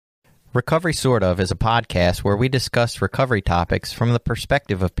Recovery Sort Of is a podcast where we discuss recovery topics from the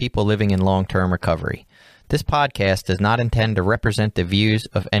perspective of people living in long-term recovery. This podcast does not intend to represent the views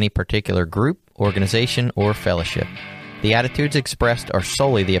of any particular group, organization, or fellowship. The attitudes expressed are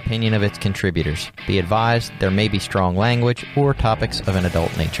solely the opinion of its contributors. Be advised, there may be strong language or topics of an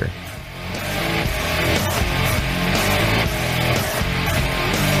adult nature.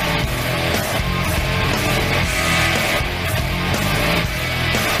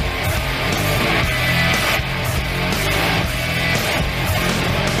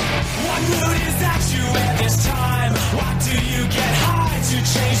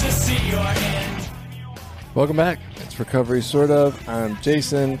 Welcome back. It's Recovery Sort Of. I'm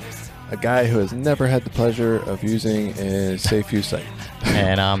Jason, a guy who has never had the pleasure of using a safe use site.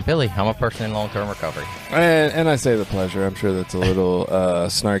 And I'm Billy. I'm a person in long-term recovery. And I say the pleasure. I'm sure that's a little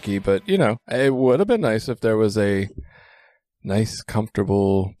snarky, but, you know, it would have been nice if there was a nice,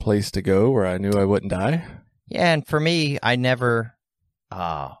 comfortable place to go where I knew I wouldn't die. Yeah, and for me, I never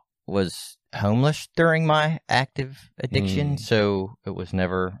was homeless during my active addiction, so it was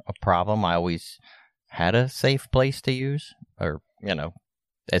never a problem. I always had a safe place to use, or, you know,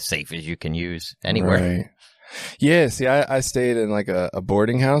 as safe as you can use anywhere. Right. Yeah, see, I stayed in like a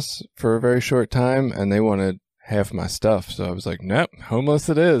boarding house for a very short time, and they wanted half my stuff. So I was like, nope, homeless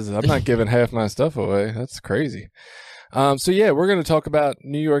it is. I'm not giving half my stuff away. That's crazy. So yeah, we're going to talk about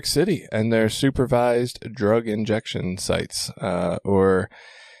New York City and their supervised drug injection sites, or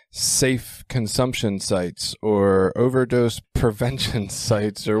safe consumption sites, or overdose prevention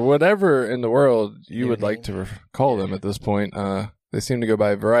sites, or whatever in the world you would like to call them at this point. They seem to go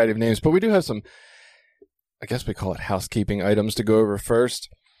by a variety of names, but we do have some, I guess we call it housekeeping items to go over first.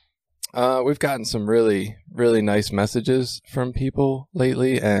 We've gotten some really, really nice messages from people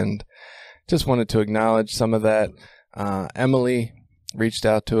lately, and just wanted to acknowledge some of that. Emily reached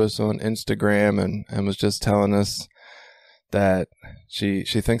out to us on Instagram and was just telling us that she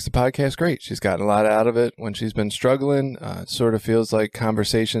thinks the podcast's great. She's gotten a lot out of it when she's been struggling. It sort of feels like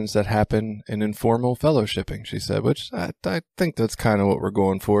conversations that happen in informal fellowshipping, she said, which I think that's kind of what we're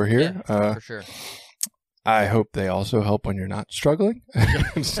going for here. Yeah, for sure. I hope they also help when you're not struggling.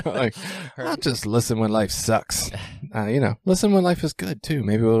 So, like, not just listen when life sucks. Listen when life is good too.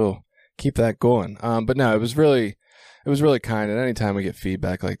 Maybe we'll keep that going. But no, it was really kind. And anytime we get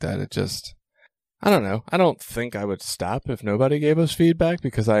feedback like that, it just, I don't know. I don't think I would stop if nobody gave us feedback,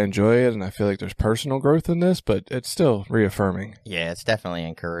 because I enjoy it and I feel like there's personal growth in this, but it's still reaffirming. Yeah, it's definitely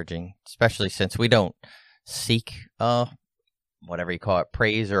encouraging, especially since we don't seek, whatever you call it,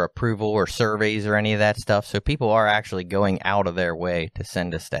 praise or approval or surveys or any of that stuff. So people are actually going out of their way to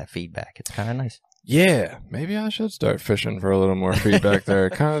send us that feedback. It's kind of nice. Yeah, maybe I should start fishing for a little more feedback there.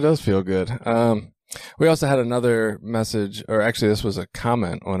 It kind of does feel good. We also had another message, or actually this was a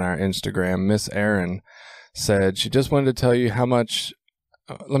comment on our Instagram. Miss Erin said she just wanted to tell you how much,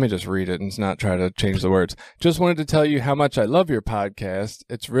 let me just read it and not try to change the words. Just wanted to tell you how much I love your podcast.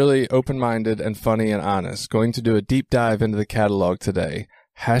 It's really open-minded and funny and honest. Going to do a deep dive into the catalog today.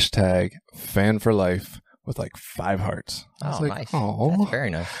 # fan for life with like 5 hearts. Oh, like, nice. That's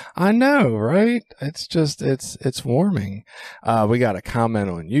very nice. I know, right? It's just, it's warming. We got a comment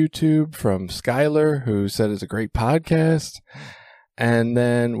on YouTube from Skylar, who said it's a great podcast. And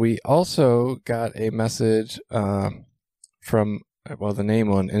then we also got a message from, well, the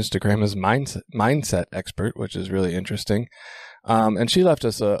name on Instagram is Mindset Expert, which is really interesting. And she left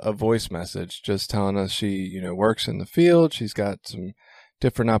us a voice message just telling us she, works in the field. She's got some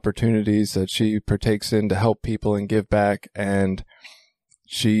different opportunities that she partakes in to help people and give back. And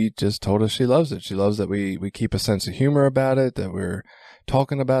she just told us she loves it. She loves that we keep a sense of humor about it, that we're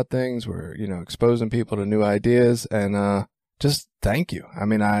talking about things, we're, exposing people to new ideas. And just thank you. I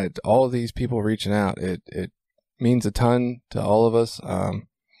mean, all of these people reaching out, it means a ton to all of us.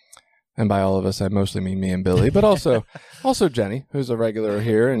 And by all of us, I mostly mean me and Billy, but also Jenny, who's a regular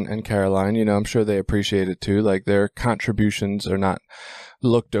here, and Caroline. I'm sure they appreciate it too. Like, their contributions are not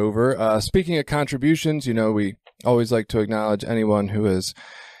looked over. Speaking of contributions, we always like to acknowledge anyone who has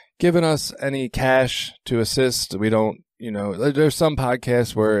given us any cash to assist. We don't, there's some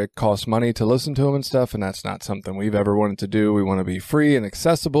podcasts where it costs money to listen to them and stuff, and that's not something we've ever wanted to do. We want to be free and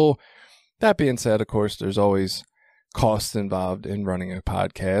accessible. That being said, of course, there's always costs involved in running a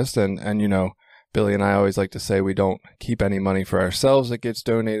podcast. And Billy and I always like to say we don't keep any money for ourselves that gets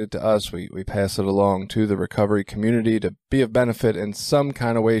donated to us. We pass it along to the recovery community to be of benefit in some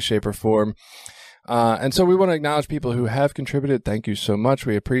kind of way, shape, or form. And so we want to acknowledge people who have contributed. Thank you so much.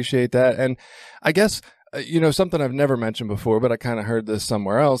 We appreciate that. And I guess, something I've never mentioned before, but I kind of heard this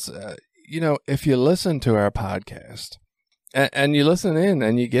somewhere else. If you listen to our podcast And you listen in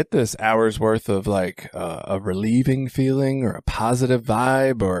and you get this hour's worth of like a relieving feeling or a positive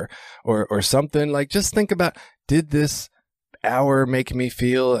vibe or something. Like, just think about, did this hour make me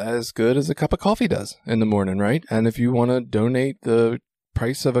feel as good as a cup of coffee does in the morning, right? And if you want to donate the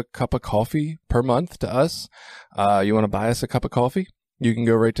price of a cup of coffee per month to us, you want to buy us a cup of coffee, you can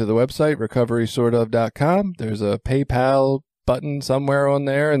go right to the website, recoverysortof.com. There's a PayPal button somewhere on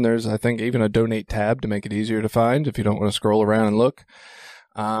there, and there's, I think, even a donate tab to make it easier to find if you don't want to scroll around and look.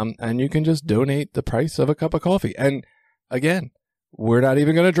 And you can just donate the price of a cup of coffee. And again, we're not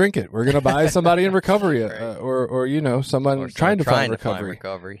even going to drink it. We're going to buy somebody in recovery, Right. or you know, someone trying to find recovery.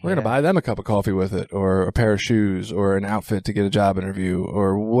 We're going to buy them a cup of coffee with it, or a pair of shoes, or an outfit to get a job interview,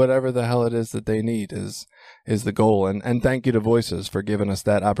 or whatever the hell it is that they need is the goal. And thank you to Voices for giving us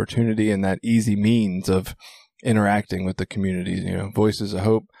that opportunity and that easy means of interacting with the community. You know, Voices of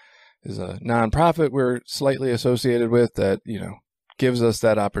Hope is a nonprofit we're slightly associated with that, you know, gives us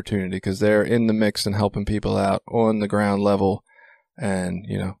that opportunity because they're in the mix and helping people out on the ground level. And,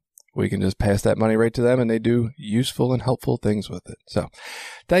 you know, we can just pass that money right to them and they do useful and helpful things with it. So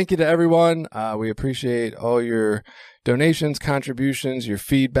thank you to everyone. We appreciate all your donations, contributions, your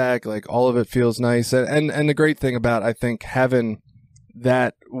feedback. Like, all of it feels nice. And the great thing about, I think, having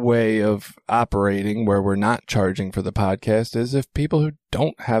that way of operating where we're not charging for the podcast is if people who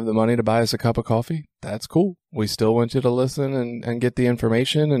don't have the money to buy us a cup of coffee, that's cool. We still want you to listen and get the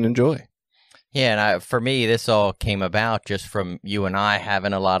information and enjoy. Yeah, and for me, this all came about just from you and I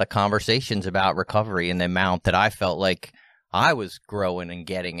having a lot of conversations about recovery and the amount that I felt like I was growing and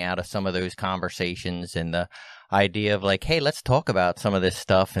getting out of some of those conversations, and the idea of like, hey, let's talk about some of this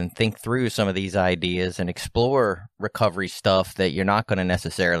stuff and think through some of these ideas and explore recovery stuff that you're not going to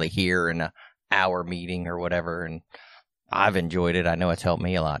necessarily hear in an hour meeting or whatever. And I've enjoyed it. I know it's helped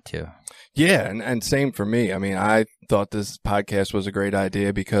me a lot too. Yeah, and same for me. I mean, I thought this podcast was a great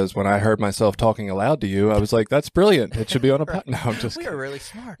idea because when I heard myself talking aloud to you, I was like, that's brilliant. It should be on a podcast. No, I'm just kidding. We are really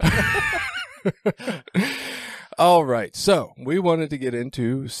smart. All right. So we wanted to get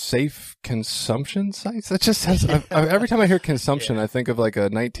into safe consumption sites. That just sounds, every time I hear consumption, I think of like a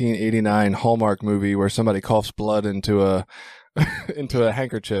 1989 Hallmark movie where somebody coughs blood into a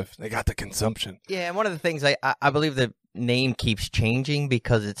handkerchief. They got the consumption. Yeah, and one of the things I believe the name keeps changing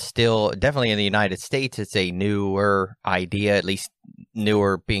because it's still, definitely in the United States, it's a newer idea, at least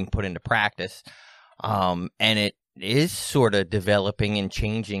newer being put into practice. And it is sort of developing and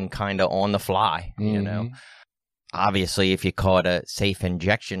changing kind of on the fly, you know. Obviously, if you call it a safe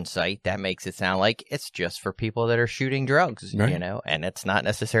injection site, that makes it sound like it's just for people that are shooting drugs, right. You know, and it's not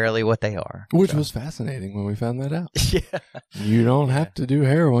necessarily what they are. Which was fascinating when we found that out. Yeah. You don't have to do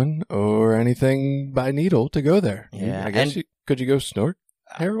heroin or anything by needle to go there. Yeah. I guess could you go snort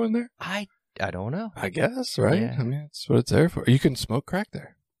heroin there? I don't know. I guess, right? Yeah. I mean, that's what it's there for. You can smoke crack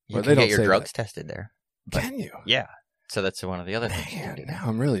there. You Well, can they get don't your say drugs that. tested there. Can you? Yeah. So that's one of the other things you can Man, do. now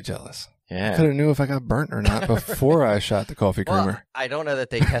I'm really jealous. I Yeah. could have knew if I got burnt or not before I shot the coffee Well, creamer. I don't know that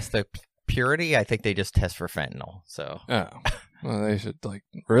they test the purity. I think they just test for fentanyl. So Oh, well, they should like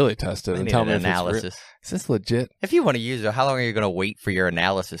really test it they and need tell an me if analysis. it's real. Is this legit? If you want to use it, how long are you going to wait for your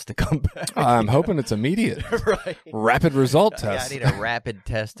analysis to come back? I'm hoping it's immediate. Right. Rapid result Yeah, I test. need a rapid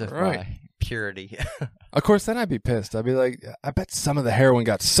test of Right. my purity. Of course, then I'd be pissed. I'd be like, I bet some of the heroin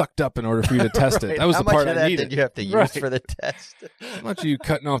got sucked up in order for you to test Right. it. That was How the part much of I that needed. did you have to use Right. for the test? How much are you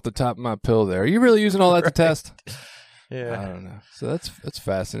cutting off the top of my pill there? Are you really using all that to Right. test? Yeah. I don't know. So that's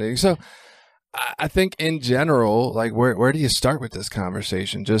fascinating. So I think in general, like where do you start with this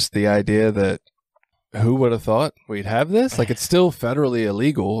conversation? Just the idea that who would have thought we'd have this? Like, it's still federally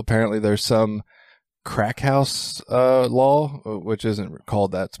illegal. Apparently there's some crack house law, which isn't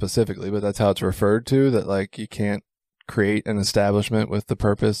called that specifically, but that's how it's referred to, that like you can't create an establishment with the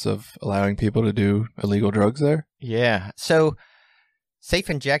purpose of allowing people to do illegal drugs there. Yeah. So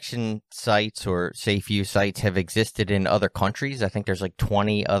safe injection sites or safe use sites have existed in other countries. I think there's like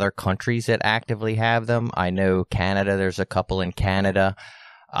 20 other countries that actively have them. I know Canada, there's a couple in Canada.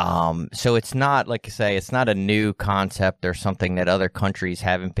 So it's not, like I say, it's not a new concept or something that other countries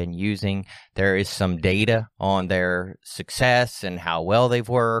haven't been using. There is some data on their success and how well they've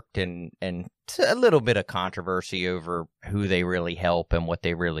worked, and a little bit of controversy over who they really help and what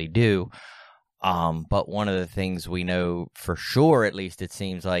they really do. But one of the things we know for sure, at least it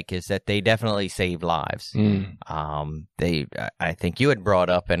seems like, is that they definitely save lives. I think you had brought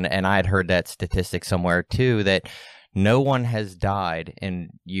up, and I had heard that statistic somewhere too, that no one has died in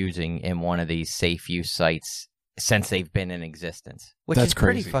one of these safe use sites since they've been in existence, which That's is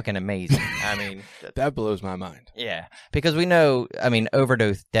pretty crazy. fucking amazing. I mean, That blows my mind. yeah, because we know, I mean,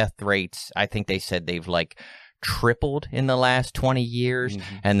 overdose death rates, I think they said they've like tripled in the last 20 years.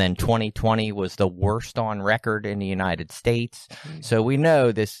 And then 2020 was the worst on record in the United States. So we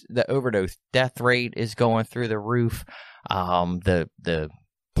know the overdose death rate is going through the roof. The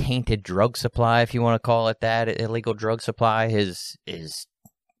tainted drug supply, if you want to call it that, illegal drug supply is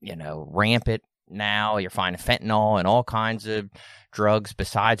rampant now. You're finding fentanyl and all kinds of drugs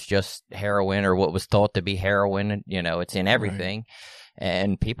besides just heroin or what was thought to be heroin. It's in everything. Right.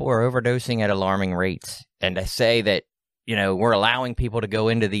 And people are overdosing at alarming rates. And to say that, we're allowing people to go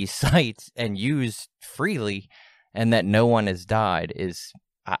into these sites and use freely and that no one has died is,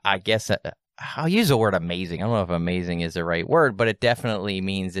 I guess, I'll use the word amazing. I don't know if amazing is the right word, but it definitely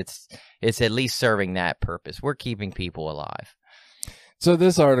means it's at least serving that purpose. We're keeping people alive. So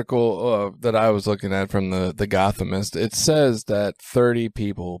this article that I was looking at from the Gothamist, it says that 30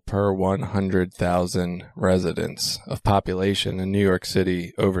 people per 100,000 residents of population in New York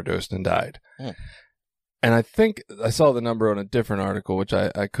City overdosed and died. And I think I saw the number on a different article, which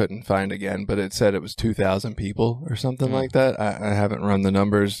I couldn't find again, but it said it was 2,000 people or something like that. I haven't run the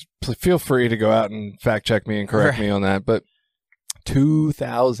numbers. Feel free to go out and fact check me and correct me on that. But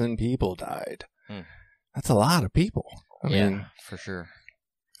 2,000 people died. That's a lot of people. I mean, for sure.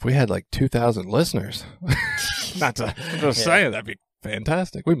 If we had like 2,000 listeners, not to say that'd be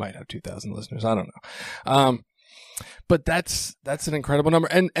fantastic. We might have 2,000 listeners. I don't know. But that's an incredible number.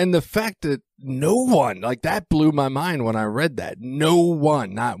 And the fact that no one, like that blew my mind when I read that. No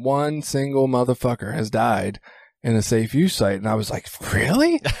one, not one single motherfucker has died in a safe use site. And I was like,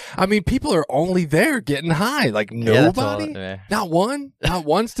 really? I mean, people are only there getting high. Like nobody? Not one? Not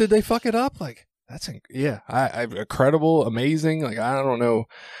once did they fuck it up? Like, that's, incredible, amazing. Like, I don't know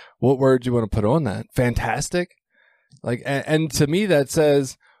what words you want to put on that. Fantastic. Like, and to me that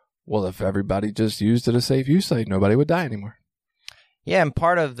says, well, if everybody just used it as a safe use site, nobody would die anymore. Yeah, and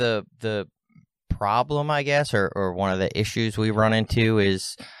part of the problem, I guess, or one of the issues we run into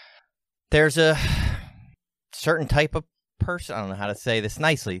is there's a certain type of person, I don't know how to say this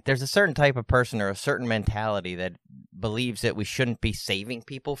nicely, there's a certain type of person or a certain mentality that believes that we shouldn't be saving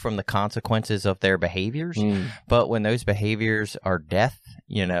people from the consequences of their behaviors. But when those behaviors are death,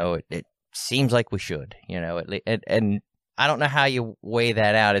 it seems like we should, and I don't know how you weigh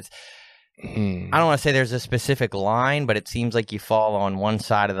that out. I don't want to say there's a specific line, but it seems like you fall on one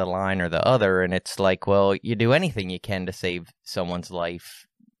side of the line or the other. And it's like, well, you do anything you can to save someone's life.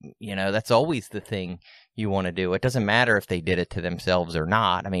 That's always the thing you want to do. It doesn't matter if they did it to themselves or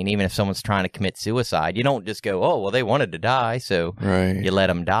not. I mean, even if someone's trying to commit suicide, you don't just go, oh, well, they wanted to die, so you let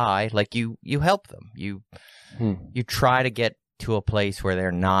them die. Like you help them. You try to get to a place where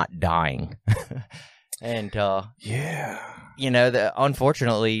they're not dying. And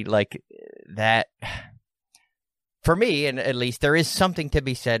unfortunately, like that, for me, and at least there is something to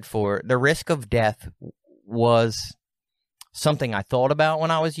be said for the risk of death was something I thought about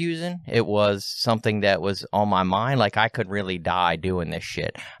when I was using. It was something that was on my mind. Like I could really die doing this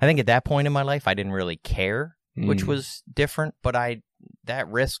shit. I think at that point in my life, I didn't really care, which was different, but that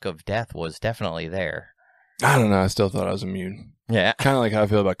risk of death was definitely there. I don't know. I still thought I was immune. Yeah. Kind of like how I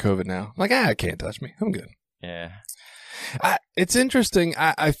feel about COVID now. Like, it can't touch me. I'm good. Yeah. It's interesting.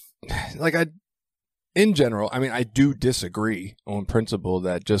 In general, I mean, I do disagree on principle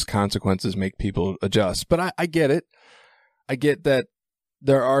that just consequences make people adjust, but I get it. I get that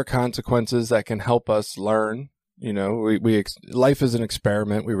there are consequences that can help us learn. Life is an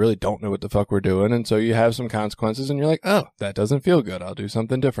experiment. We really don't know what the fuck we're doing. And so you have some consequences and you're like, oh, that doesn't feel good. I'll do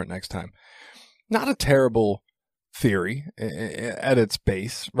something different next time. Not a terrible theory at its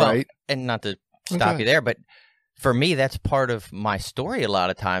base, right? And not to stop you there, but for me, that's part of my story a lot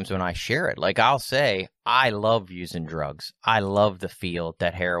of times when I share it. Like I'll say, I love using drugs. I love the feel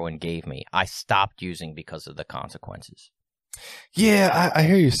that heroin gave me. I stopped using because of the consequences. Yeah, I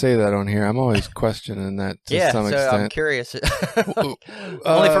hear you say that on here. I'm always questioning that to some extent. I'm curious.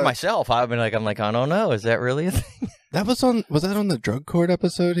 Only for myself. I'm like, I don't know. Is that really a thing? Was that on the drug court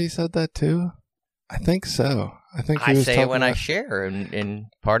episode? He said that too. I think so. I say it when I share in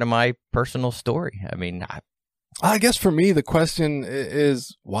part of my personal story. I mean, I guess for me, the question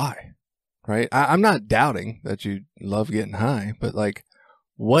is why, right? I'm not doubting that you love getting high, but like,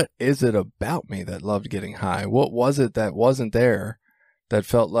 what is it about me that loved getting high? What was it that wasn't there that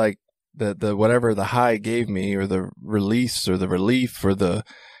felt like the whatever the high gave me, or the release or the relief or the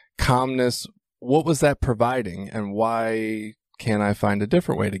calmness? What was that providing, and why can't I find a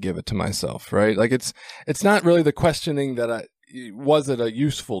different way to give it to myself, right? Like it's not really the questioning that was it a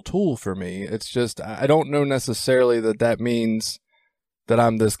useful tool for me? It's just, I don't know necessarily that means that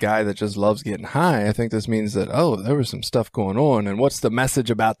I'm this guy that just loves getting high. I think this means that, oh, there was some stuff going on, and what's the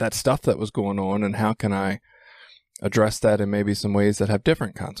message about that stuff that was going on, and how can I address that in maybe some ways that have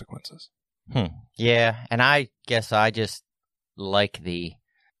different consequences. Yeah, and I guess I just like the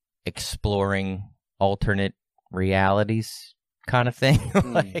exploring alternate realities kind of thing.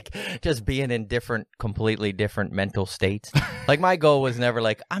 Like just being in completely different mental states. Like my goal was never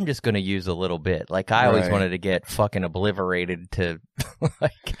like, I'm just going to use a little bit. Like I always wanted to get fucking obliterated to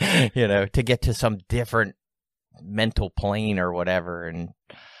like, to get to some different mental plane or whatever. And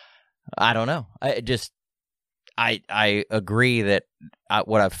I don't know. I agree that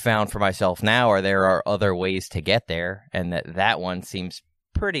what I've found for myself now are there are other ways to get there, and that one seems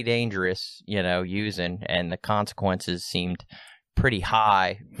pretty dangerous, using, and the consequences seemed pretty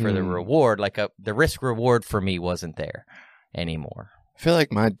high for the reward. Like the risk reward for me wasn't there anymore. I feel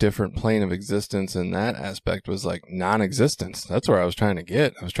like my different plane of existence in that aspect was like non-existence. That's where I was trying to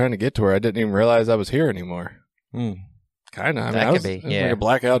get. I was trying to get to where I didn't even realize I was here anymore. Kind of. I was like a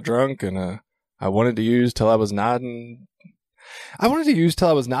blackout drunk, and I wanted to use till I was nodding. I wanted to use till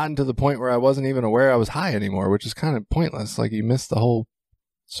I was nodding to the point where I wasn't even aware I was high anymore, which is kind of pointless. Like you missed the whole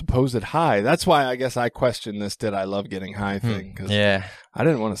supposed high. That's why I guess I questioned this "did I love getting high" thing, because I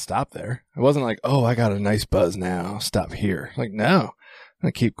didn't want to stop there. It wasn't like, oh, I got a nice buzz now, stop here. Like, no, I'm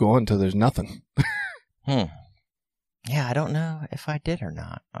gonna keep going until there's nothing. Yeah, I don't know if I did or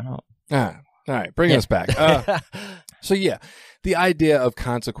not. I don't. All right, bring us back. So yeah, the idea of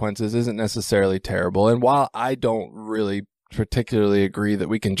consequences isn't necessarily terrible, and while I don't really particularly agree that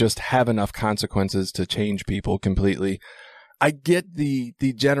we can just have enough consequences to change people completely, I get the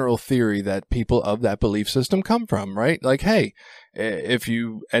general theory that people of that belief system come from, right? Like, hey, if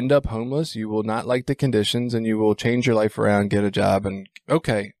you end up homeless, you will not like the conditions and you will change your life around, get a job. And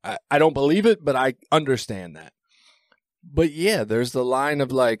okay, I don't believe it, but I understand that. But yeah, there's the line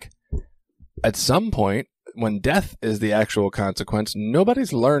of like, at some point, when death is the actual consequence,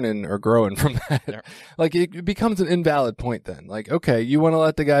 nobody's learning or growing from that. Yeah. Like it becomes an invalid point then. Like, okay, you want to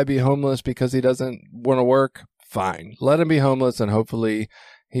let the guy be homeless because he doesn't want to work? Fine. Let him be homeless and hopefully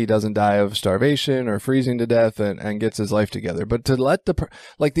he doesn't die of starvation or freezing to death and gets his life together. But to let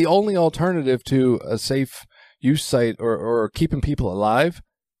the only alternative to a safe use site or keeping people alive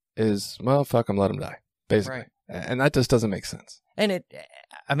is, well, fuck them, let them die, basically. Right. And that just doesn't make sense. And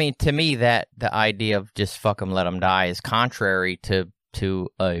to me, that the idea of just fuck them, let them die is contrary to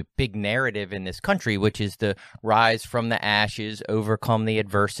a big narrative in this country, which is the rise from the ashes, overcome the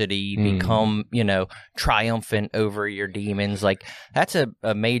adversity, become, triumphant over your demons. Like that's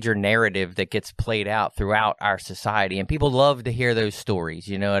a major narrative that gets played out throughout our society. And people love to hear those stories.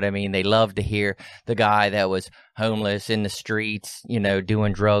 You know what I mean? They love to hear the guy that was homeless in the streets,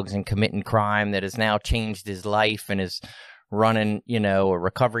 doing drugs and committing crime that has now changed his life and is running, a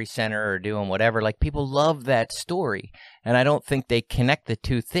recovery center or doing whatever. Like people love that story. And I don't think they connect the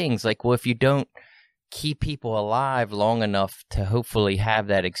two things. Like, well, if you don't keep people alive long enough to hopefully have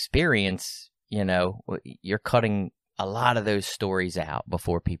that experience, you're cutting a lot of those stories out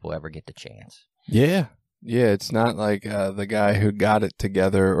before people ever get the chance. Yeah. Yeah. It's not like the guy who got it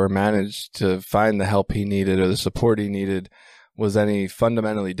together or managed to find the help he needed or the support he needed was any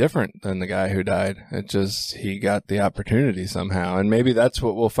fundamentally different than the guy who died. It just, he got the opportunity somehow. And maybe that's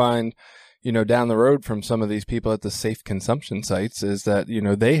what we'll find, down the road from some of these people at the safe consumption sites is that,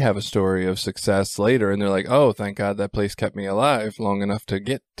 they have a story of success later and they're like, oh, thank God that place kept me alive long enough to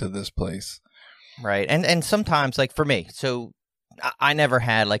get to this place. Right. And sometimes, like for me, so I never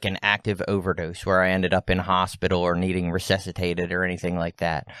had like an active overdose where I ended up in hospital or needing resuscitated or anything like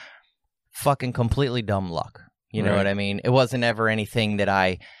that. Fucking completely dumb luck. You know what I mean? It wasn't ever anything that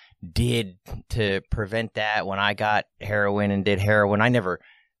I did to prevent that. When I got heroin and did heroin, I never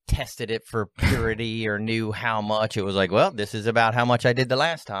tested it for purity or knew how much. It was like, well, this is about how much I did the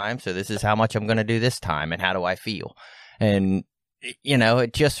last time, so this is how much I'm going to do this time, and how do I feel? And,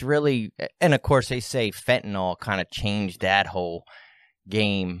 it just really, and of course they say fentanyl kind of changed that whole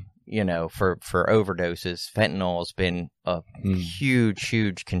game, for overdoses. Fentanyl has been a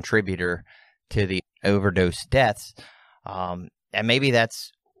huge contributor to the overdose deaths, and maybe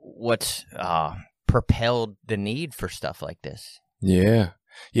that's what's propelled the need for stuff like this. Yeah,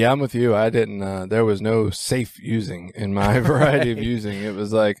 I'm with you. I didn't. There was no safe using in my variety of using. It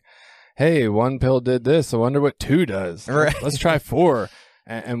was like, hey, one pill did this. I wonder what 2 does. Right. Let's try 4.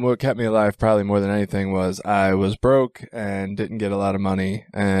 And what kept me alive probably more than anything was I was broke and didn't get a lot of money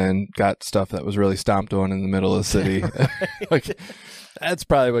and got stuff that was really stomped on in the middle of the city. Like, that's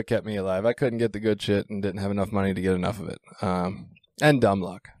probably what kept me alive. I couldn't get the good shit and didn't have enough money to get enough of it. And dumb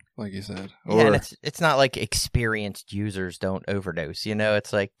luck, like you said. And it's not like experienced users don't overdose.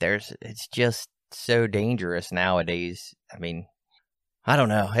 It's like it's just so dangerous nowadays. I mean, I don't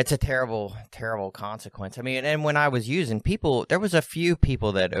know. It's a terrible, terrible consequence. I mean, and when I was using there was a few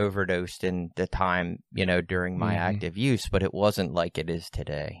people that overdosed in the time, during my active use, but it wasn't like it is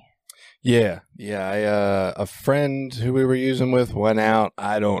today. Yeah. A friend who we were using with went out.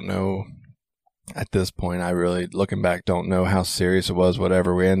 I don't know. At this point, I really, looking back, don't know how serious it was,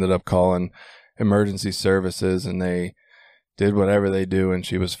 whatever. We ended up calling emergency services, and they did whatever they do, and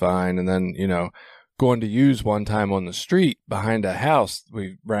she was fine. And then, going to use one time on the street behind a house,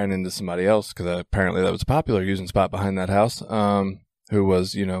 we ran into somebody else, because apparently that was a popular using spot behind that house, who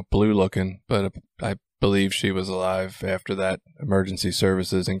was, blue looking, but I believe she was alive after that emergency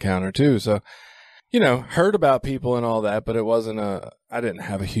services encounter too. So, heard about people and all that, but it wasn't I didn't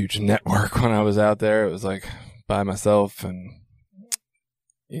have a huge network when I was out there. It was like by myself, and,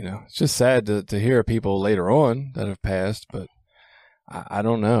 it's just sad to hear people later on that have passed, but I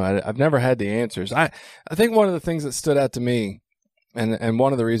don't know. I've never had the answers. I think one of the things that stood out to me, and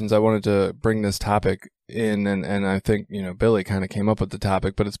one of the reasons I wanted to bring this topic in, and I think, Billy kind of came up with the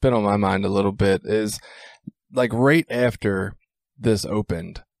topic, but it's been on my mind a little bit, is like right after this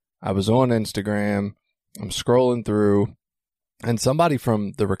opened, I was on Instagram, I'm scrolling through, and somebody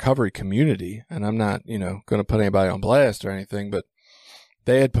from the recovery community, and I'm not, going to put anybody on blast or anything, but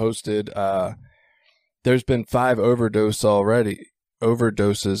they had posted, there's been 5 overdoses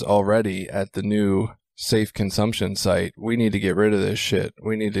already at the new safe consumption site. We need to get rid of this shit.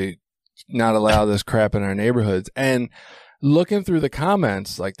 We need to not allow this crap in our neighborhoods. And looking through the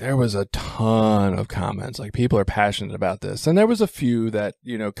comments, like there was a ton of comments, like people are passionate about this. And there was a few that,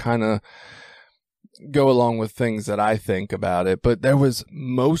 kind of go along with things that I think about it. But there was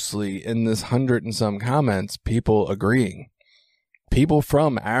mostly in this 100 and some comments, people agreeing. People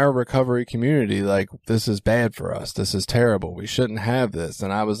from our recovery community, like, this is bad for us. This is terrible. We shouldn't have this.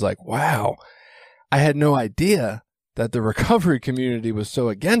 And I was like, wow, I had no idea that the recovery community was so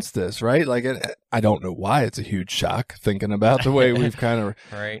against this, right? Like, I don't know why it's a huge shock thinking about the way we've kind of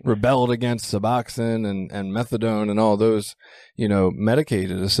rebelled against Suboxone and methadone and all those,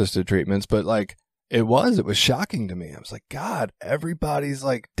 medicated assisted treatments. But like, it was shocking to me. I was like, God, everybody's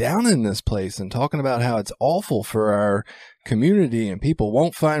like down in this place and talking about how it's awful for our community and people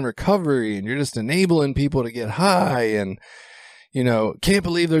won't find recovery and you're just enabling people to get high and, can't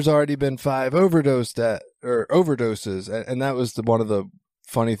believe there's already been 5 overdoses. And that was one of the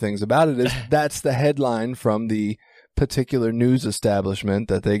funny things about it is that's the headline from the particular news establishment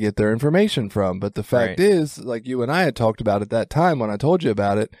that they get their information from. But the fact is, like you and I had talked about at that time when I told you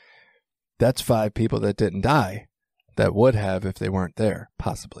about it, that's 5 people that didn't die that would have if they weren't there,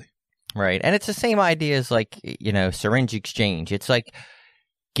 possibly. Right. And it's the same idea as like, syringe exchange. It's like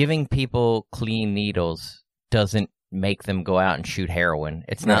giving people clean needles doesn't make them go out and shoot heroin.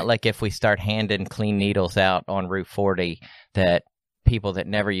 It's not like if we start handing clean needles out on Route 40 that people that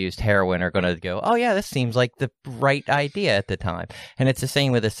never used heroin are going to go, oh, yeah, this seems like the right idea at the time. And it's the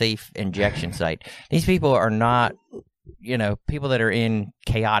same with a safe injection site. These people are not... people that are in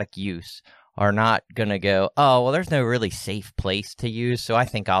chaotic use are not going to go, oh, well, there's no really safe place to use, so I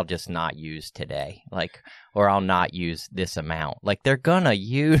think I'll just not use today, or I'll not use this amount. Like, they're going to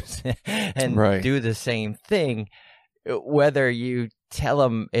use and do the same thing, whether you tell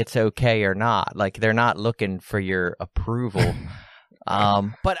them it's okay or not. Like, they're not looking for your approval.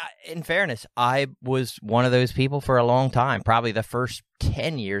 But in fairness, I was one of those people for a long time. Probably the first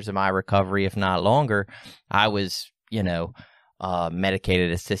 10 years of my recovery, if not longer, I was,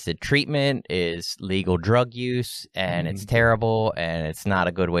 medicated assisted treatment is legal drug use, and it's terrible, and it's not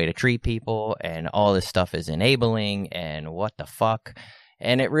a good way to treat people, and all this stuff is enabling, and what the fuck.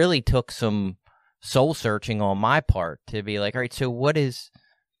 And it really took some soul searching on my part to be like, all right, so what is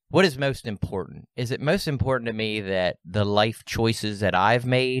most important? Is it most important to me that the life choices that I've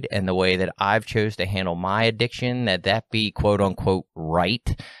made and the way that I've chose to handle my addiction, that be quote unquote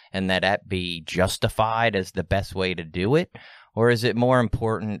right, and that be justified as the best way to do it? Or is it more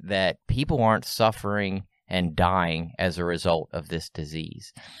important that people aren't suffering and dying as a result of this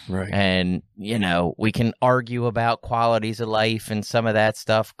disease? Right. And, we can argue about qualities of life and some of that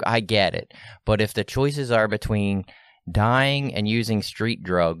stuff. I get it. But if the choices are between dying and using street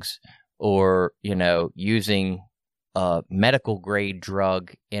drugs or, using a medical grade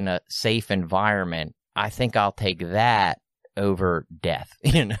drug in a safe environment, I think I'll take that over death,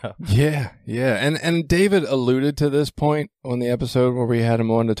 Yeah. And David alluded to this point on the episode where we had him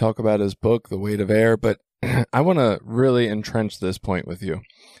on to talk about his book, The Weight of Air, but I want to really entrench this point with you.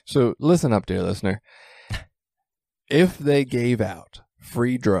 So listen up, dear listener. If they gave out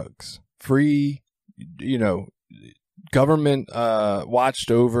free drugs, free, government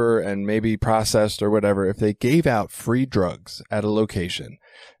watched over and maybe processed or whatever, if they gave out free drugs at a location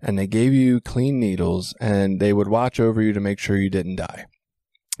and they gave you clean needles and they would watch over you to make sure you didn't die.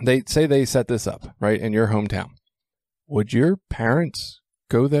 They say they set this up, right, in your hometown. Would your parents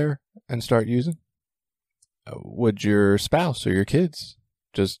go there and start using? Would your spouse or your kids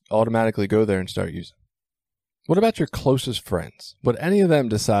just automatically go there and start using? What about your closest friends? Would any of them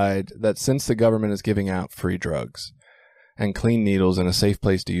decide that since the government is giving out free drugs and clean needles and a safe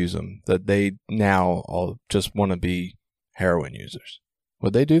place to use them, that they now all just want to be heroin users?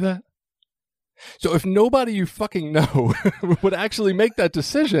 Would they do that? So if nobody you fucking know would actually make that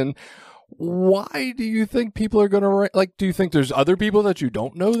decision, why do you think people are going to, do you think there's other people that you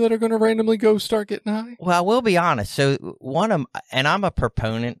don't know that are going to randomly go start getting high? Well, I will be honest. So and I'm a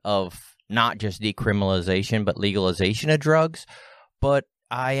proponent of not just decriminalization, but legalization of drugs. But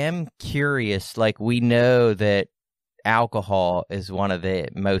I am curious, we know that alcohol is one of the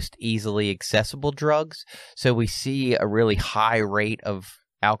most easily accessible drugs. So we see a really high rate of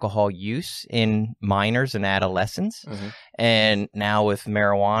alcohol use in minors and adolescents. Mm-hmm. And now with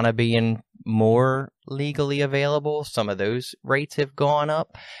marijuana being more legally available, some of those rates have gone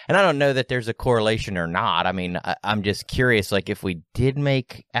up. And I don't know that there's a correlation or not. I mean, I'm just curious, if we did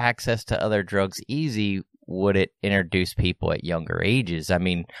make access to other drugs easy, would it introduce people at younger ages? I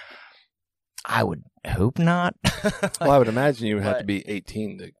mean, I would hope not. Well, I would imagine you would have to be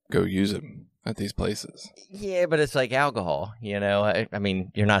 18 to go use them at these places. Yeah, but it's like alcohol, I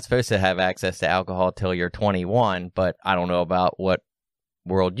mean, you're not supposed to have access to alcohol till you're 21, but I don't know about what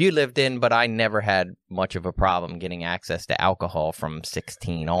world you lived in, but I never had much of a problem getting access to alcohol from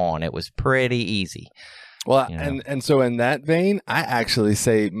 16 on. It was pretty easy. Well, and so in that vein, I actually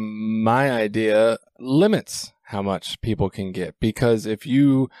say my idea limits how much people can get, because if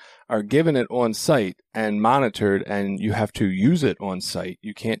you are given it on site and monitored and you have to use it on site,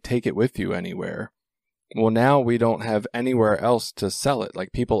 you can't take it with you anywhere. Well, now we don't have anywhere else to sell it.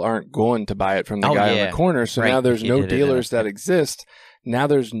 People aren't going to buy it from the guy on the corner. So now there's no dealers that exist. Now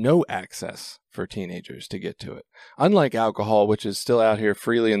there's no access for teenagers to get to it. Unlike alcohol, which is still out here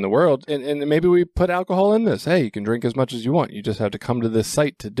freely in the world. And maybe we put alcohol in this. Hey, you can drink as much as you want. You just have to come to this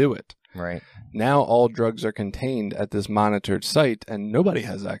site to do it. Right. Now all drugs are contained at this monitored site and nobody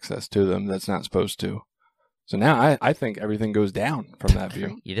has access to them that's not supposed to. So now I think everything goes down from that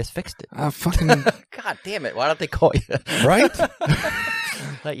view. You just fixed it. Fucking God damn it. Why don't they call you? Right?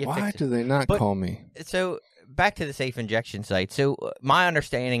 Why do they not call me? So back to the safe injection site. So my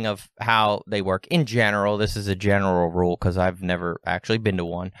understanding of how they work in general, this is a general rule because I've never actually been to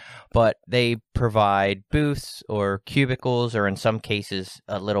one, but they provide booths or cubicles, or in some cases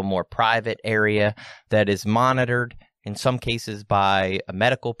a little more private area that is monitored, in some cases by a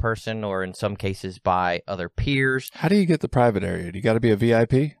medical person, or in some cases by other peers. How do you get the private area? Do you got to be a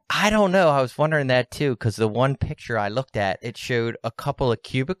VIP? I don't know. I was wondering that too, because the one picture I looked at, it showed a couple of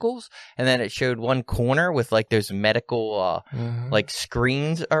cubicles, and then it showed one corner with those medical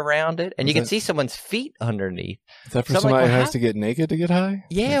screens around it, and you can see someone's feet underneath. Is that for somebody who has to get naked to get high?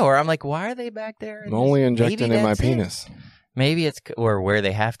 Yeah, or I'm like, why are they back there? I'm only injecting in my penis. Maybe it's, or where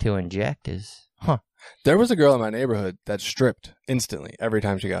they have to inject is, There was a girl in my neighborhood that stripped instantly every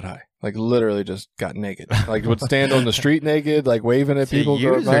time she got high. Literally just got naked. Would stand on the street naked, waving at people.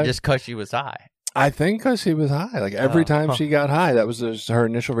 Or just because she was high? I think because she was high. Every time she got high, that was just her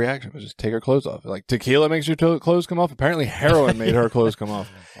initial reaction, was just take her clothes off. Tequila makes your clothes come off. Apparently heroin made her clothes come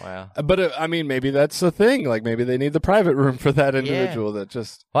off. Wow. But maybe that's the thing. Maybe they need the private room for that individual that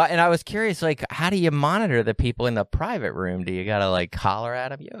just... Well, and I was curious, how do you monitor the people in the private room? Do you got to holler at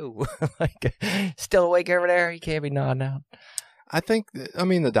them? Yo, still awake over there? You can't be nodding out. I think,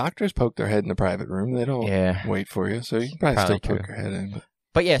 the doctors poke their head in the private room. They don't wait for you. So you can probably still poke your head in.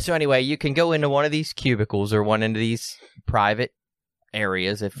 But yeah, so anyway, you can go into one of these cubicles or one into these private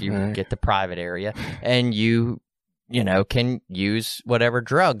areas if you get the private area, and you can use whatever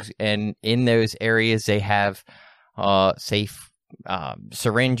drugs. And in those areas, they have safe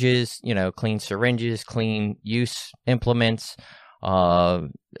syringes, clean use implements.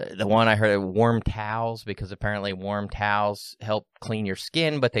 The one I heard, warm towels, because apparently warm towels help clean your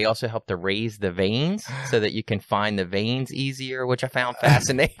skin, but they also help to raise the veins so that you can find the veins easier, which I found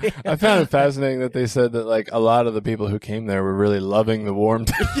fascinating. I found it fascinating that they said that a lot of the people who came there were really loving the warm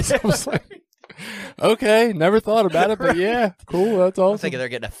towels. I was okay, never thought about it, but yeah, cool, that's awesome. I'm thinking they're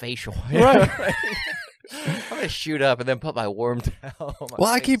getting a facial. Right. I'm going to shoot up and then put my warm towel on my face.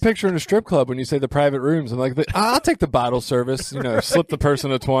 I keep picturing a strip club when you say the private rooms. I'm like, I'll take the bottle service, slip the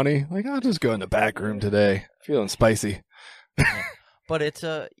person a 20. I'll just go in the back room today. Feeling spicy. But it's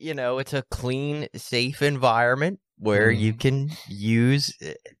a, it's a clean, safe environment where you can use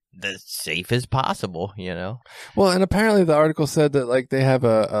the safe as possible, you know? Well, and apparently the article said that like they have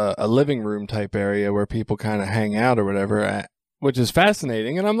a living room type area where people kind of hang out or whatever, which is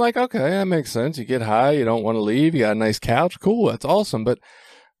fascinating. And I'm like, okay, that makes sense. You get high, you don't want to leave, you got a nice couch, cool, that's awesome. But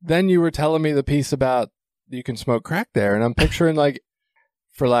then you were telling me the piece about you can smoke crack there, and I'm picturing like,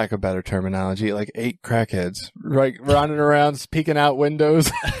 for lack of better terminology, like 8 crackheads, like running around, peeking out windows.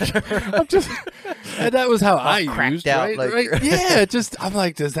 And that was how I used, out, right? Yeah, I'm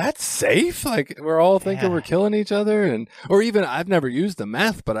like, is that safe? Like, we're all thinking we're killing each other, or even I've never used the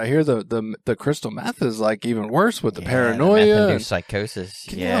meth, but I hear the crystal meth is like even worse with the paranoia, and psychosis.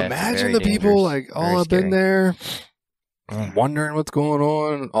 Can you imagine the people like all up in there, wondering what's going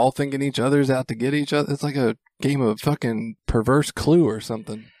on, all thinking each other's out to get each other? It's like a game of fucking perverse Clue or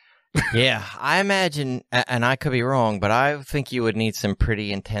something. Yeah, I imagine, and I could be wrong, but I think you would need some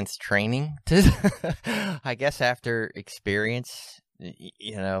pretty intense training to, I guess, after experience,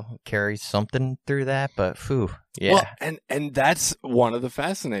 you know, carry something through that. But phew, yeah. Well, and that's one of the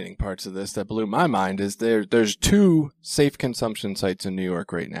fascinating parts of this that blew my mind is there's 2 safe consumption sites in New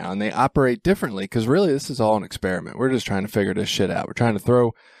York right now, and they operate differently because really this is all an experiment. We're just trying to figure this shit out. We're trying to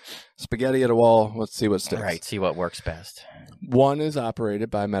throw spaghetti at a wall. Let's see what sticks. Right, see what works best. One is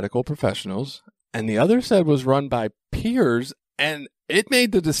operated by medical professionals, and the other said was run by peers, and it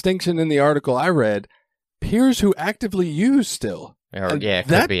made the distinction in the article I read, peers who actively use still. Or, and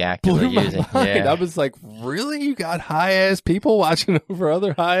could be actively using. Yeah. I was like, really? You got high-ass people watching over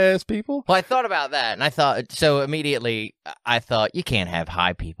other high-ass people? Well, I thought about that, and I thought, so immediately, I thought, you can't have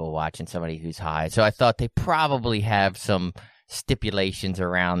high people watching somebody who's high. So I thought they probably have some stipulations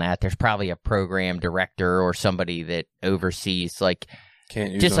around that. There's probably a program director or somebody that oversees, like,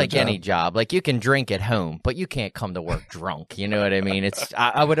 can't use just like any job. Like, you can drink at home, but you can't come to work drunk. You know what I mean? It's.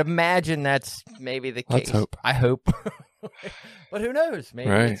 I would imagine that's maybe the case. Let's hope. I hope. But who knows? Maybe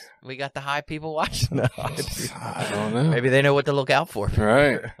right. We got the high people watching. I don't know. Maybe they know what to look out for.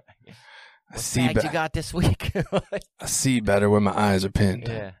 Right. I see you got this week. I see better when my eyes are pinned.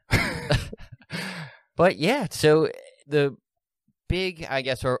 Yeah. But yeah, so the big, I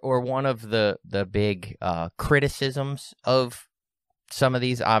guess, or one of the big criticisms of some of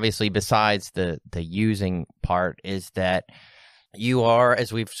these, obviously, besides the using part, is that you are,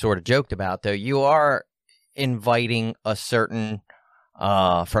 as we've sort of joked about, though, you are inviting a certain,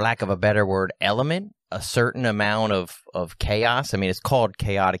 for lack of a better word, element, a certain amount of chaos. I mean, it's called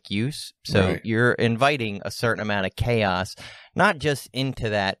chaotic use. So You're inviting a certain amount of chaos, not just into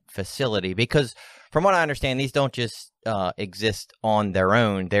that facility, because from what I understand, these don't just exist on their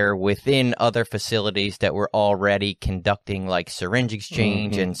own. They're within other facilities that were already conducting like syringe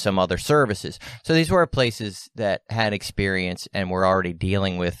exchange and some other services. So these were places that had experience and were already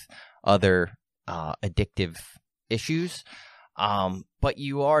dealing with other addictive issues. But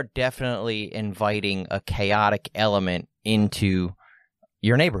you are definitely inviting a chaotic element into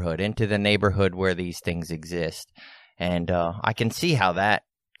your neighborhood, into the neighborhood where these things exist. And I can see how that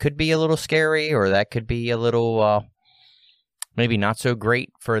could be a little scary, or that could be a little maybe not so great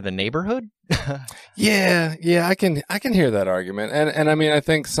for the neighborhood. Yeah, I can hear that argument. And I mean, I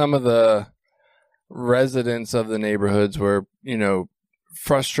think some of the residents of the neighborhoods were, you know,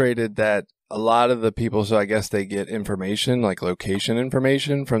 frustrated that a lot of the people, so I guess they get information, like location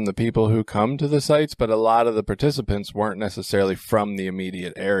information from the people who come to the sites, but a lot of the participants weren't necessarily from the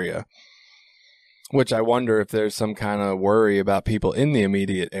immediate area, which I wonder if there's some kind of worry about people in the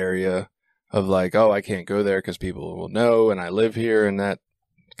immediate area of like, oh, I can't go there because people will know and I live here, and that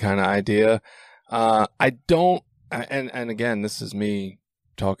kind of idea. I don't, and again, this is me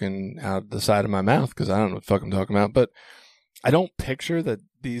talking out the side of my mouth because I don't know what the fuck I'm talking about, but I don't picture that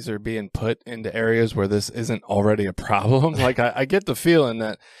these are being put into areas where this isn't already a problem. Like, I get the feeling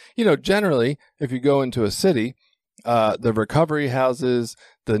that, you know, generally, if you go into a city, the recovery houses,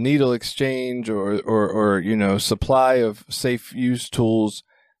 the needle exchange, or you know, supply of safe use tools,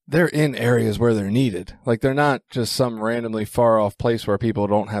 they're in areas where they're needed. Like, they're not just some randomly far off place where people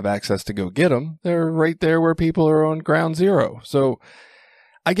don't have access to go get them. They're right there where people are on ground zero. So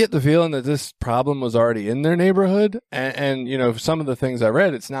I get the feeling that this problem was already in their neighborhood. And, you know, some of the things I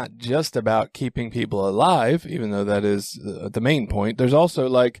read, it's not just about keeping people alive, even though that is the main point. There's also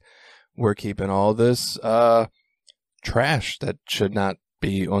like, we're keeping all this trash that should not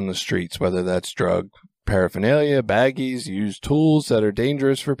be on the streets, whether that's drug paraphernalia, baggies, used tools that are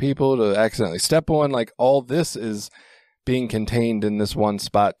dangerous for people to accidentally step on. Like, all this is being contained in this one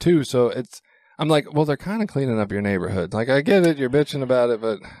spot too. So I'm like, well, they're kind of cleaning up your neighborhood. Like, I get it, you're bitching about it,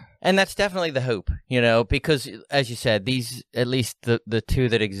 but... And that's definitely the hope, you know, because, as you said, these, at least the two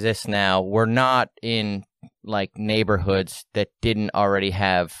that exist now, were not in like neighborhoods that didn't already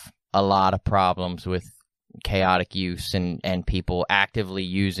have a lot of problems with chaotic use and people actively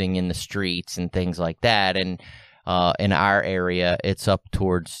using in the streets and things like that. And in our area, it's up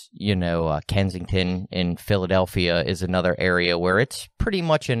towards, Kensington in Philadelphia is another area where it's pretty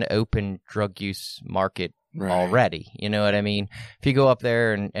much an open drug use market already. You know what I mean? If you go up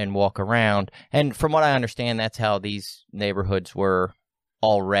there and walk around, and from what I understand, that's how these neighborhoods were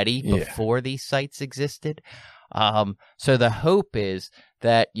already before these sites existed. So the hope is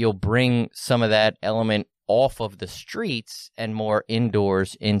that you'll bring some of that element off of the streets and more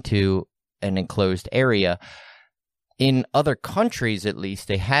indoors into an enclosed area. In other countries, at least,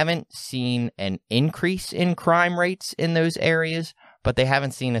 they haven't seen an increase in crime rates in those areas, but they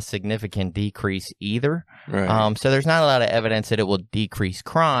haven't seen a significant decrease either. Right. So there's not a lot of evidence that it will decrease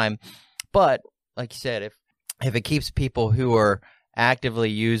crime. But like you said, if it keeps people who are actively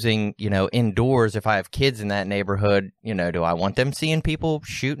using, indoors, if I have kids in that neighborhood, do I want them seeing people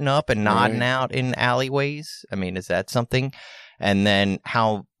shooting up and nodding out in alleyways? I mean, is that something? And then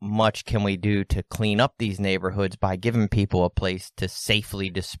how much can we do to clean up these neighborhoods by giving people a place to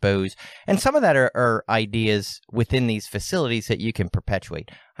safely dispose? And some of that are ideas within these facilities that you can perpetuate.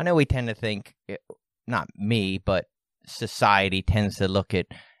 I know we tend to think, not me, but society tends to look at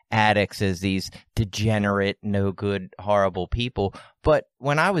addicts as these degenerate, no good, horrible people. But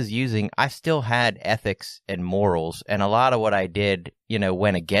when I was using, I still had ethics and morals, and a lot of what I did,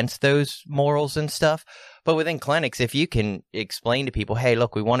 went against those morals and stuff. But within clinics, if you can explain to people, hey,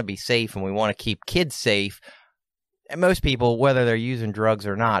 look, we want to be safe and we want to keep kids safe, and most people, whether they're using drugs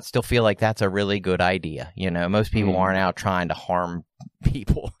or not, still feel like that's a really good idea. Most people aren't out trying to harm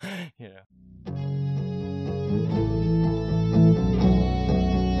people.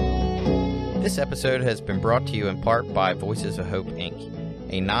 This episode has been brought to you in part by Voices of Hope, Inc.,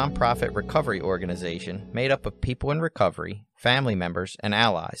 a nonprofit recovery organization made up of people in recovery, family members, and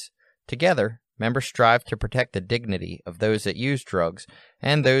allies. Together, members strive to protect the dignity of those that use drugs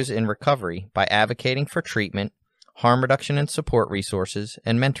and those in recovery by advocating for treatment, harm reduction and support resources,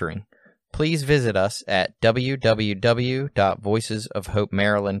 and mentoring. Please visit us at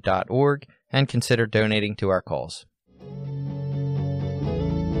www.voicesofhopemaryland.org and consider donating to our cause.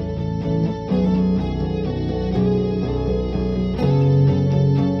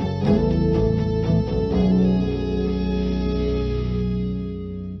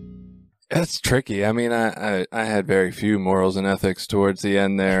 That's tricky. I mean, I had very few morals and ethics towards the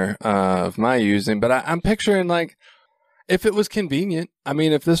end there of my using, but I'm picturing like if it was convenient. I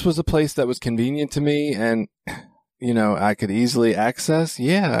mean, if this was a place that was convenient to me and, I could easily access.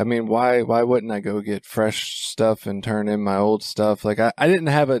 Yeah. I mean, why wouldn't I go get fresh stuff and turn in my old stuff? Like I didn't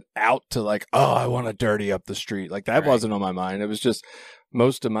have it out to like, oh, I want to dirty up the street. Like that wasn't on my mind. It was just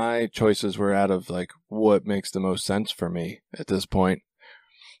most of my choices were out of like what makes the most sense for me at this point.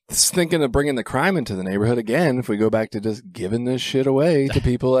 Just thinking of bringing the crime into the neighborhood again. If we go back to just giving this shit away to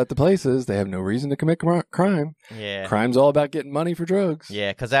people at the places, they have no reason to commit crime. Yeah, crime's all about getting money for drugs.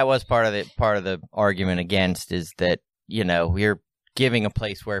 Yeah, because that was part of the argument against is that you're giving a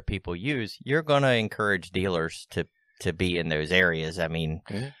place where people use. You're going to encourage dealers to be in those areas. I mean,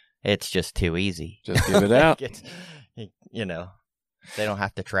 It's just too easy. Just give it out. They don't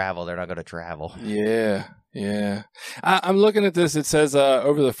have to travel. They're not going to travel. Yeah. I'm looking at this. It says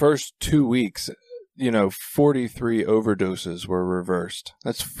over the first 2 weeks, 43 overdoses were reversed.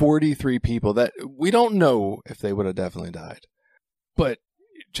 That's 43 people that we don't know if they would have definitely died. But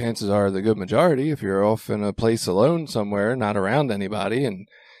chances are the good majority, if you're off in a place alone somewhere, not around anybody, and,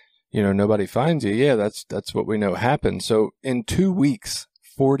 nobody finds you, that's what we know happened. So in 2 weeks,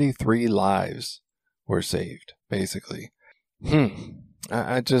 43 lives were saved, basically.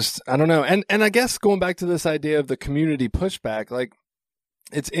 I don't know. And I guess going back to this idea of the community pushback, like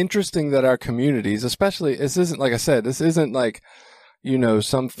it's interesting that our communities, especially, this isn't, like I said, this isn't like,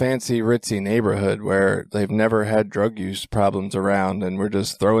 some fancy ritzy neighborhood where they've never had drug use problems around and we're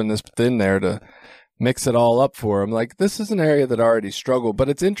just throwing this in there to mix it all up for them. Like this is an area that already struggled, but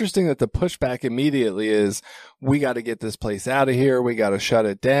it's interesting that the pushback immediately is we got to get this place out of here. We got to shut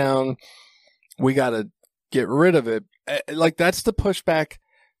it down. We got to get rid of it. Like that's the pushback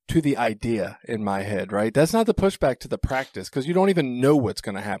to the idea in my head, right? That's not the pushback to the practice because you don't even know what's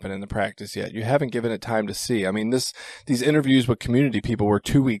going to happen in the practice yet. You haven't given it time to see. I mean, these interviews with community people were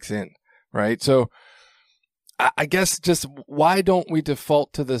 2 weeks in, right? So I guess just why don't we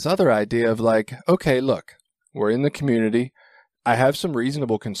default to this other idea of like, okay, look, we're in the community. I have some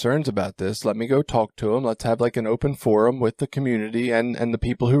reasonable concerns about this. Let me go talk to them. Let's have like an open forum with the community and the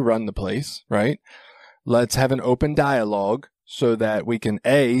people who run the place, right? Let's have an open dialogue so that we can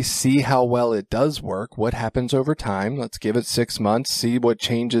A, see how well it does work, what happens over time. Let's give it 6 months, see what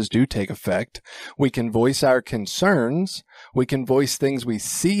changes do take effect. We can voice our concerns. We can voice things we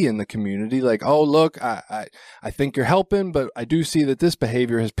see in the community, like, oh, look, I think you're helping, but I do see that this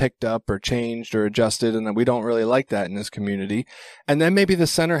behavior has picked up or changed or adjusted, and we don't really like that in this community. And then maybe the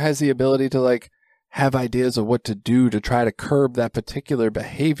center has the ability to, like, have ideas of what to do to try to curb that particular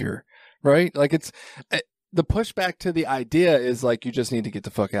behavior, right? Like, the pushback to the idea is like, you just need to get the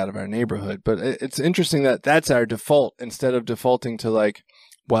fuck out of our neighborhood. But it's interesting that that's our default, instead of defaulting to, like,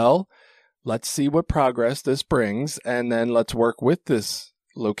 well, let's see what progress this brings, and then let's work with this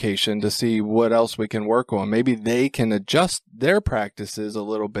location to see what else we can work on. Maybe they can adjust their practices a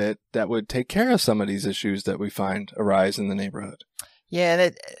little bit that would take care of some of these issues that we find arise in the neighborhood.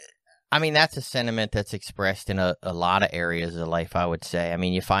 Yeah, I mean, that's a sentiment that's expressed in a lot of areas of life, I would say. I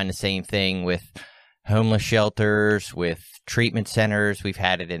mean, you find the same thing with homeless shelters, with treatment centers. We've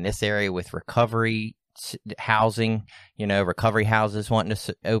had it in this area with recovery housing, recovery houses wanting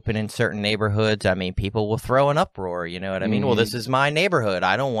to open in certain neighborhoods. I mean, people will throw an uproar, you know what I mean? Well, this is my neighborhood.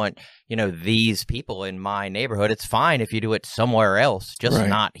 I don't want, these people in my neighborhood. It's fine if you do it somewhere else, just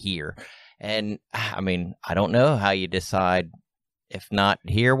not here. And I mean, I don't know how you decide, if not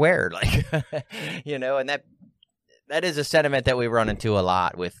here, where, like, and that is a sentiment that we run into a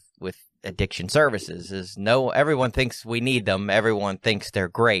lot with addiction services. Is everyone thinks we need them. Everyone thinks they're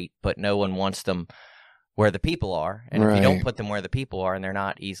great, but no one wants them where the people are. And if you don't put them where the people are and they're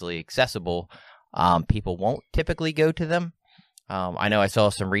not easily accessible, people won't typically go to them. I know I saw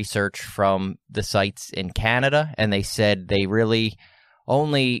some research from the sites in Canada, and they said they really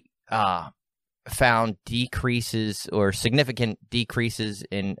only found decreases or significant decreases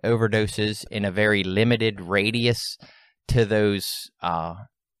in overdoses in a very limited radius to those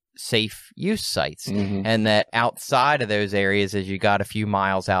safe use sites, and that outside of those areas, as you got a few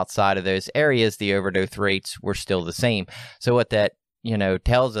miles outside of those areas, the overdose rates were still the same. So what that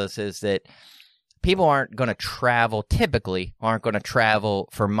tells us is that people typically aren't going to travel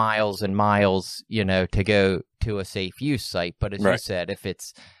for miles and miles to go to a safe use site. But as you said, if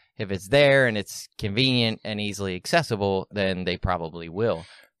it's there and it's convenient and easily accessible, then they probably will.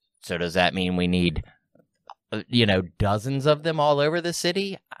 So does that mean we need dozens of them all over the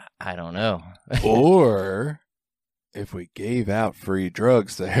city? I don't know. Or if we gave out free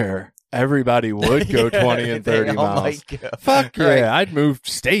drugs there, everybody would go 20 and 30 miles. Fuck yeah. I'd move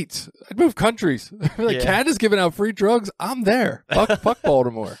states. I'd move countries. Canada's giving out free drugs. I'm there. Fuck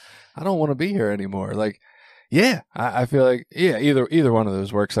Baltimore. I don't want to be here anymore. Like, yeah, I feel like, either one of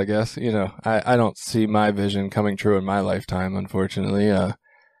those works, I guess. I don't see my vision coming true in my lifetime, unfortunately.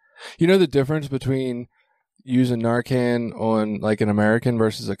 The difference between using Narcan on, like, an American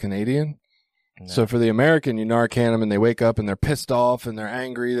versus a Canadian? No. So for the American, you Narcan them and they wake up and they're pissed off and they're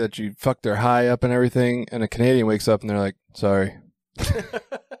angry that you fucked their high up and everything. And a Canadian wakes up and they're like, sorry.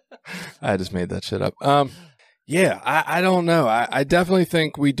 I just made that shit up. I don't know. I definitely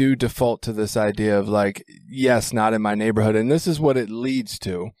think we do default to this idea of, like, yes, not in my neighborhood. And this is what it leads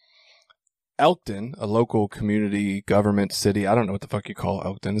to. Elkton, a local community government city. I don't know what the fuck you call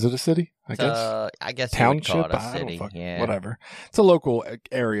Elkton. Is it a city? I guess township. You would call it a city. Whatever. It's a local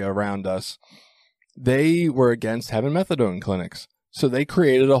area around us. They were against having methadone clinics, so they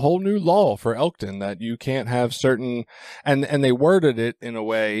created a whole new law for Elkton that you can't have certain, and they worded it in a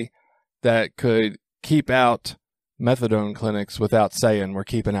way that could keep out methadone clinics without saying we're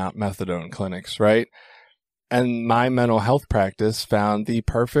keeping out methadone clinics, right? And my mental health practice found the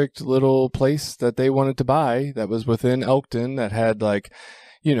perfect little place that they wanted to buy that was within Elkton that had, like,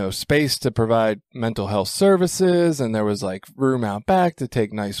 space to provide mental health services. And there was, like, room out back to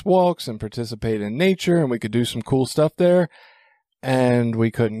take nice walks and participate in nature. And we could do some cool stuff there. And we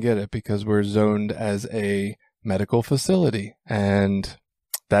couldn't get it because we're zoned as a medical facility. And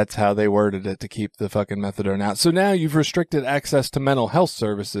that's how they worded it to keep the fucking methadone out. So now you've restricted access to mental health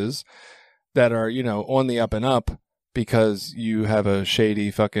services that are, on the up and up because you have a shady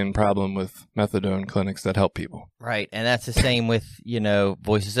fucking problem with methadone clinics that help people. Right. And that's the same with,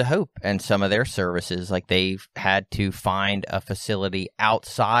 Voices of Hope and some of their services. Like, they've had to find a facility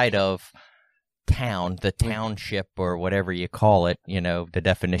outside of town, the township or whatever you call it, the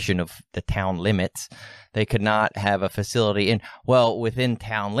definition of the town limits. They could not have a facility within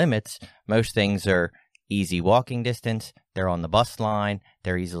town limits. Most things are easy walking distance. They're on the bus line.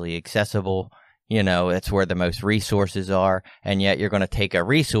 They're easily accessible. It's where the most resources are. And yet you're going to take a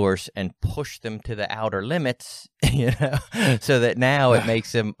resource and push them to the outer limits, so that now it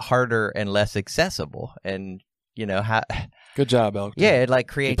makes them harder and less accessible. And, Good job, Elk. Yeah, it like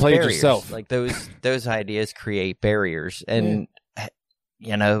creates played barriers. yourself. Like those ideas create barriers, and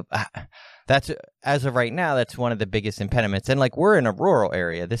you know, that's as of right now, that's one of the biggest impediments. And like we're in a rural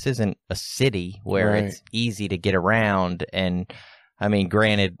area. This isn't a city where it's easy to get around. And I mean,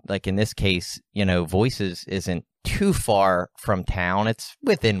 granted, like in this case, you know, Voices isn't too far from town. It's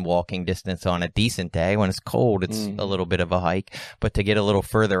within walking distance on a decent day. When it's cold, it's a little bit of a hike. But to get a little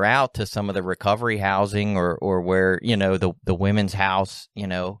further out to some of the recovery housing or where, you know, the women's house, you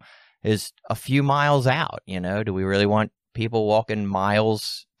know, is a few miles out. You know, do we really want people walking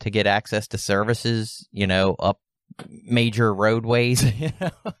miles to get access to services, you know, up major roadways? You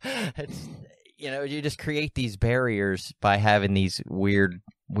know, it's, you know, you just create these barriers by having these weird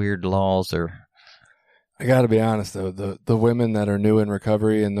laws. Or I got to be honest though, the women that are new in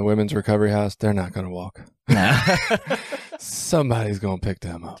recovery in the women's recovery house, they're not going to walk. No. Somebody's going to pick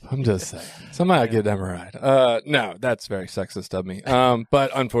them up. I'm just saying. Somebody will give them a ride. No, that's very sexist of me.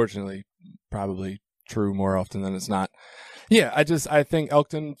 But unfortunately, probably true more often than it's not. Yeah, I think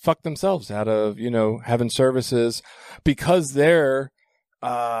Elkton fucked themselves out of, you know, having services because they're,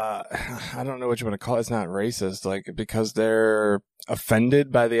 I don't know what you want to call it. It's not racist, like because they're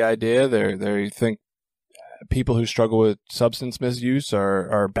offended by the idea. They think people who struggle with substance misuse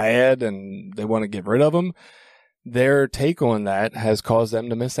are bad and they want to get rid of them. Their take on that has caused them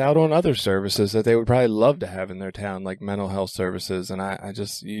to miss out on other services that they would probably love to have in their town, like mental health services. And I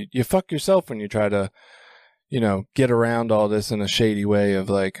just, you fuck yourself when you try to, you know, get around all this in a shady way of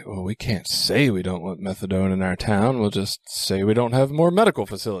like, oh, we can't say we don't want methadone in our town. We'll just say we don't have more medical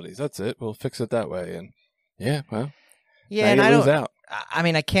facilities. That's it. We'll fix it that way. And yeah, well, yeah, and I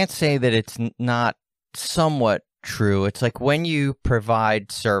mean, I can't say that it's not somewhat true. It's like when you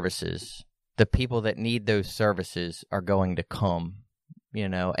provide services, the people that need those services are going to come, you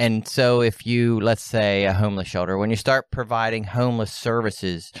know. And so if you, let's say a homeless shelter, when you start providing homeless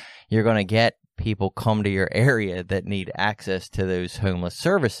services, you're going to get people come to your area that need access to those homeless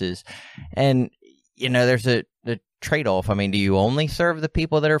services. And, you know, there's a trade-off. I mean, do you only serve the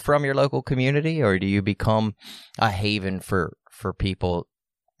people that are from your local community, or do you become a haven for people?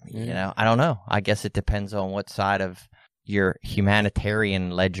 You know, I don't know. I guess it depends on what side of your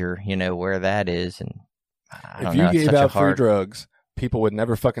humanitarian ledger, you know, where that is. And if you gave out free drugs, people would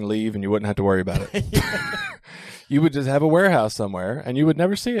never fucking leave and you wouldn't have to worry about it. You would just have a warehouse somewhere and you would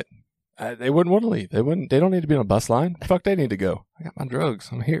never see it. They wouldn't want to leave. They don't need to be on a bus line. Fuck, they need to go. I got my drugs.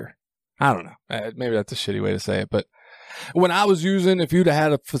 I'm here. I don't know. Maybe that's a shitty way to say it, but when I was if you'd have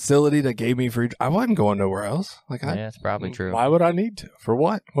had a facility that gave me free, I wasn't going nowhere else. Like, yeah, that's probably true. Why would I need to? For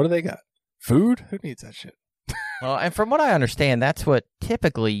what? What do they got? Food? Who needs that shit? Well, and from what I understand, that's what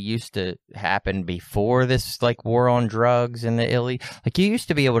typically used to happen before this, like, war on drugs and the illegal. Like, you used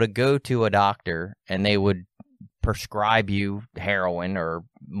to be able to go to a doctor and they would prescribe you heroin or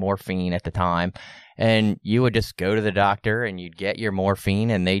morphine at the time, and you would just go to the doctor and you'd get your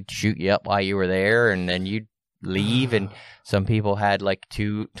morphine and they'd shoot you up while you were there, and then you'd leave. And some people had like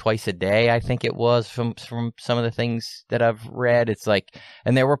twice a day, I think it was, from some of the things that I've read. It's like,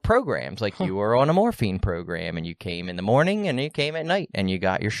 and there were programs like you were on a morphine program and you came in the morning and you came at night and you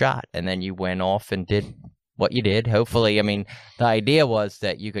got your shot, and then you went off and did what you did. Hopefully, I mean, the idea was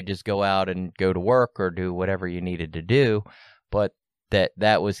that you could just go out and go to work or do whatever you needed to do, but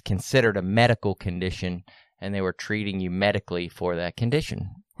that was considered a medical condition and they were treating you medically for that condition.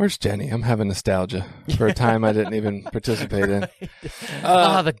 Where's Jenny? I'm having nostalgia for a time I didn't even participate in.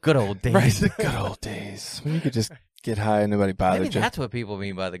 The good old days. Right, the good old days. When you could just get high and nobody bothered you. Maybe that's what people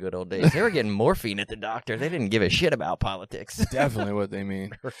mean by the good old days. They were getting morphine at the doctor. They didn't give a shit about politics. Definitely what they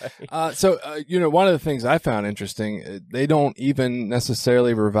mean. Right. So, you know, one of the things I found interesting, they don't even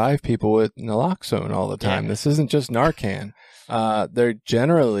necessarily revive people with naloxone all the time. Yeah. This isn't just Narcan. They're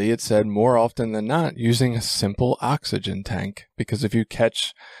generally, it said, more often than not, using a simple oxygen tank, because if you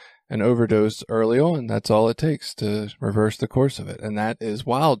catch an overdose early on, that's all it takes to reverse the course of it. And that is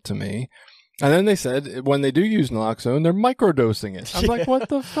wild to me. And then they said when they do use naloxone, they're microdosing it. I'm like, what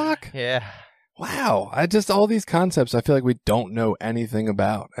the fuck? Yeah. Wow. All these concepts I feel like we don't know anything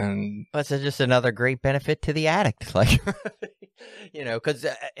about. And that's just another great benefit to the addict. Like, you know, because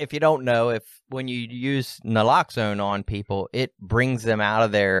if you don't know, when you use naloxone on people, it brings them out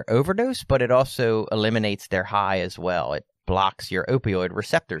of their overdose, but it also eliminates their high as well. It blocks your opioid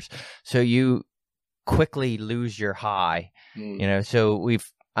receptors. So you quickly lose your high, you know. So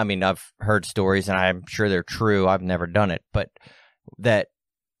I've heard stories, and I'm sure they're true. I've never done it, but that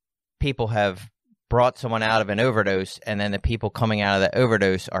people have brought someone out of an overdose, and then the people coming out of the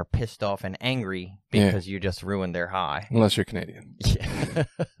overdose are pissed off and angry because you just ruined their high. Unless you're Canadian. Yeah.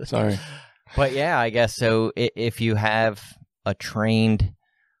 Sorry. But yeah, I guess so. If you have a trained,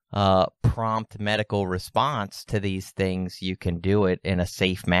 prompt medical response to these things, you can do it in a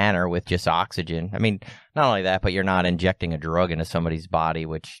safe manner with just oxygen. I mean, not only that, but you're not injecting a drug into somebody's body,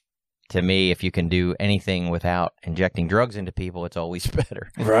 which to me, if you can do anything without injecting drugs into people, it's always better.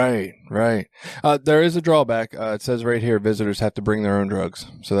 Right, right. There is a drawback. It says right here, visitors have to bring their own drugs.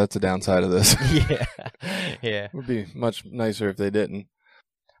 So that's the downside of this. Yeah. It would be much nicer if they didn't.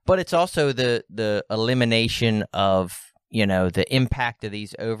 But it's also the elimination of, the impact of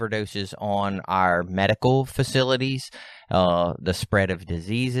these overdoses on our medical facilities, the spread of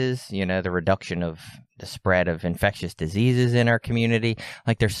diseases, the reduction of the spread of infectious diseases in our community.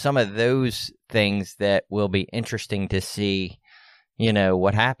 Like there's some of those things that will be interesting to see,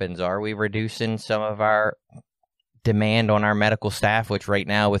 what happens. Are we reducing some of our demand on our medical staff, which right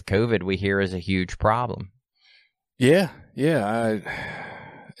now with COVID we hear is a huge problem? Yeah.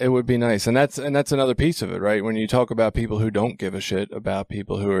 It would be nice. And that's another piece of it, right? When you talk about people who don't give a shit about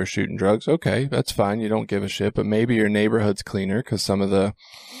people who are shooting drugs, okay, that's fine. You don't give a shit, but maybe your neighborhood's cleaner because some of the,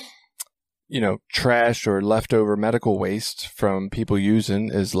 trash or leftover medical waste from people using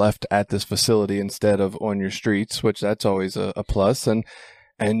is left at this facility instead of on your streets, which that's always a plus. And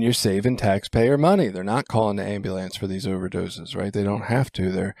you're saving taxpayer money. They're not calling the ambulance for these overdoses, right? They don't have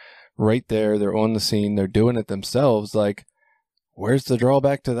to. They're right there. They're on the scene. They're doing it themselves. Like, where's the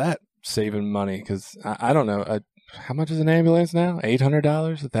drawback to that saving money? Because I don't know. How much is an ambulance now? $800,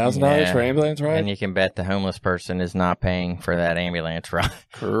 $1,000 for ambulance ride? And you can bet the homeless person is not paying for that ambulance ride.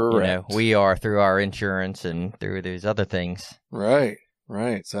 Correct. We are through our insurance and through these other things. Right.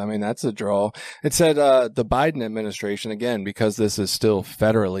 So, I mean, that's a draw. It said the Biden administration, again, because this is still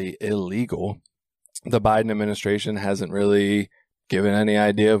federally illegal, the Biden administration hasn't really given any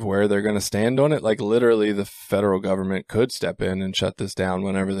idea of where they're going to stand on it. Like literally the federal government could step in and shut this down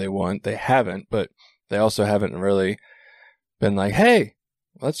whenever they want. They haven't, but they also haven't really been like, hey,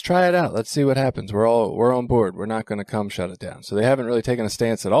 let's try it out. Let's see what happens. We're on board. We're not going to come shut it down. So they haven't really taken a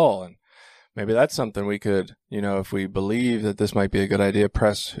stance at all. And maybe that's something we could, if we believe that this might be a good idea,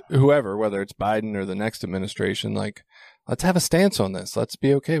 press whoever, whether it's Biden or the next administration, like, let's have a stance on this. Let's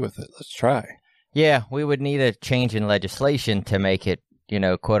be okay with it. Let's try. Yeah, we would need a change in legislation to make it,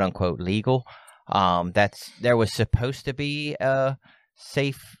 quote unquote legal. There was supposed to be a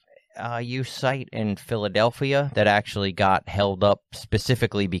safe use site in Philadelphia that actually got held up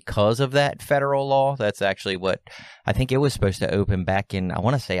specifically because of that federal law. That's actually what I think it was supposed to open back in, I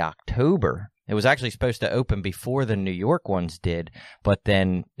want to say October. It was actually supposed to open before the New York ones did, but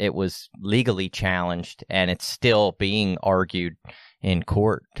then it was legally challenged and it's still being argued in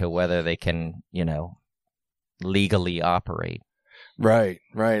court to whether they can, legally operate. Right.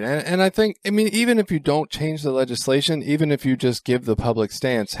 And I think, even if you don't change the legislation, even if you just give the public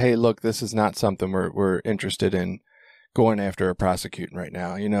stance, hey, look, this is not something we're interested in going after or prosecuting right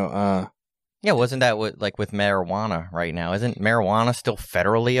now, Yeah, wasn't that what, like with marijuana right now? Isn't marijuana still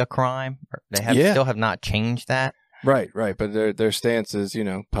federally a crime? They still have not changed that? Right. But their stance is,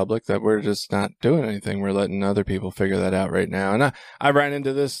 public, that we're just not doing anything. We're letting other people figure that out right now. And I ran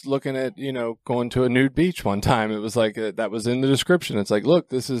into this looking at, going to a nude beach one time. It was like, that was in the description. It's like, look,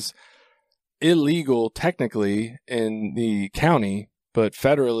 this is illegal technically in the county, but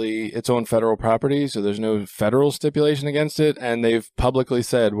federally it's on federal property. So there's no federal stipulation against it. And they've publicly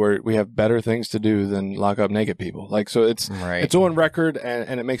said we have better things to do than lock up naked people. Like, so it's on record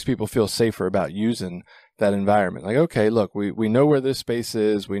and it makes people feel safer about using that environment. Like, okay, look, we know where this space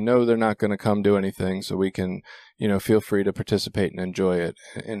is. We know they're not going to come do anything. So we can, feel free to participate and enjoy it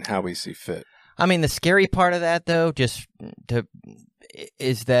in how we see fit. I mean, the scary part of that though,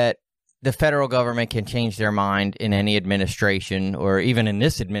 is that the federal government can change their mind in any administration, or even in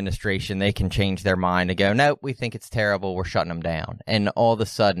this administration, they can change their mind and go, no, we think it's terrible. We're shutting them down. And all of a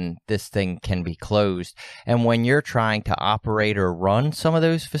sudden, this thing can be closed. And when you're trying to operate or run some of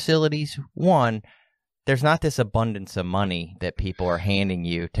those facilities, one, there's not this abundance of money that people are handing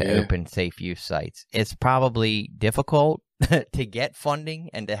you to open safe use sites. It's probably difficult to get funding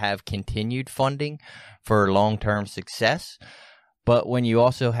and to have continued funding for long-term success. But when you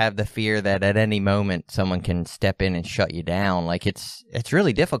also have the fear that at any moment someone can step in and shut you down, like it's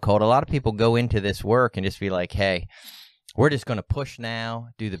really difficult. A lot of people go into this work and just be like, hey, we're just going to push now,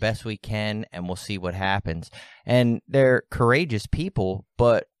 do the best we can, and we'll see what happens. And they're courageous people,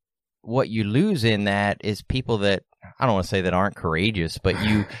 but what you lose in that is people that, I don't want to say that aren't courageous, but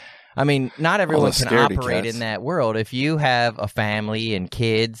not everyone can operate in that world. If you have a family and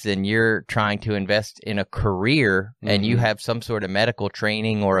kids and you're trying to invest in a career and you have some sort of medical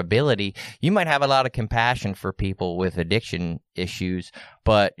training or ability, you might have a lot of compassion for people with addiction issues,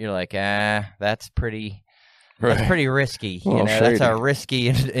 but you're like, that's pretty That's pretty risky. Well, That's a risky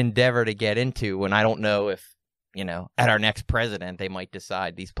endeavor to get into when I don't know if, at our next president, they might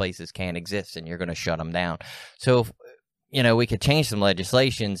decide these places can't exist and you're going to shut them down. So, we could change some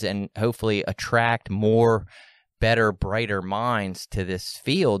legislations and hopefully attract more better, brighter minds to this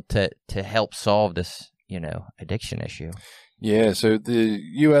field to help solve this, addiction issue. Yeah, so the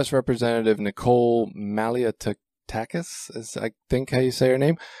U.S. Representative Nicole Malliotakis, is I think how you say her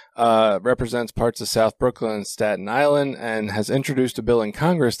name, represents parts of South Brooklyn and Staten Island and has introduced a bill in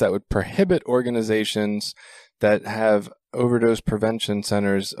Congress that would prohibit organizations that have overdose prevention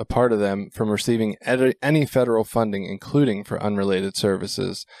centers, a part of them, from receiving any federal funding, including for unrelated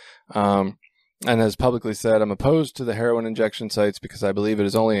services. And has publicly said, I'm opposed to the heroin injection sites because I believe it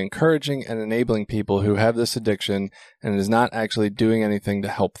is only encouraging and enabling people who have this addiction and it is not actually doing anything to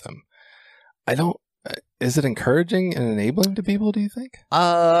help them. Is it encouraging and enabling to people, do you think?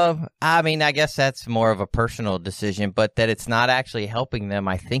 I guess that's more of a personal decision, but that it's not actually helping them,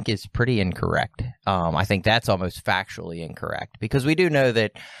 I think is pretty incorrect. I think that's almost factually incorrect because we do know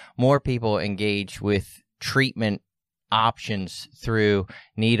that more people engage with treatment options through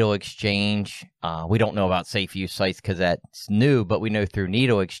needle exchange. We don't know about safe use sites because that's new, but we know through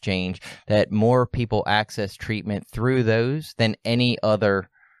needle exchange that more people access treatment through those than any other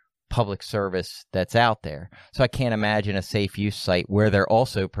public service that's out there. So I can't imagine a safe use site where they're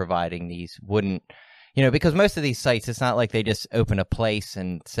also providing these wouldn't, because most of these sites, it's not like they just open a place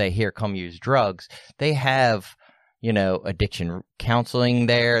and say, here, come use drugs. They have addiction counseling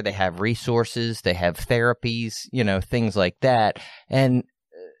there. They have resources. They have therapies, things like that. And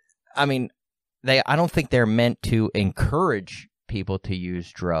I don't think they're meant to encourage people to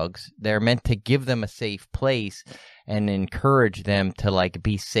use drugs. They're meant to give them a safe place and encourage them to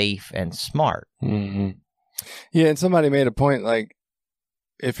be safe and smart. Mm-hmm. Yeah. And somebody made a point,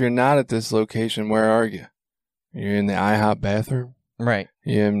 if you're not at this location, where are you? You're in the IHOP bathroom. Right.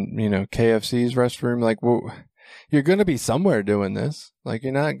 You're in, KFC's restroom. You're going to be somewhere doing this.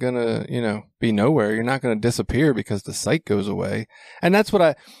 You're not going to, be nowhere. You're not going to disappear because the site goes away. And that's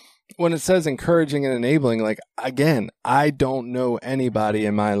what when it says encouraging and enabling, again, I don't know anybody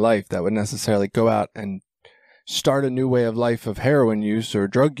in my life that would necessarily go out and start a new way of life of heroin use or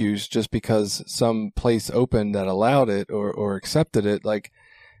drug use just because some place opened that allowed it or accepted it.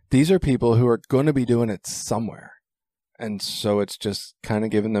 These are people who are going to be doing it somewhere. And so it's just kind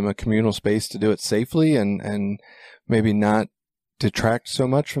of giving them a communal space to do it safely and maybe not detract so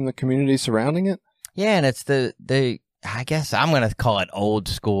much from the community surrounding it. Yeah, and it's the I guess I'm going to call it old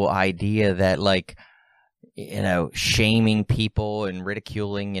school idea that shaming people and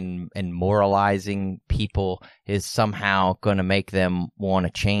ridiculing and moralizing people is somehow going to make them want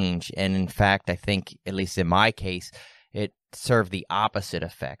to change. And in fact, I think, at least in my case, it served the opposite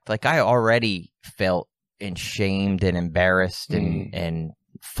effect. I already felt shamed and embarrassed and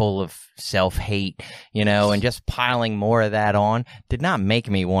full of self-hate, and just piling more of that on did not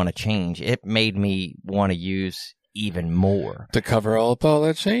make me want to change. It made me want to use even more to cover up all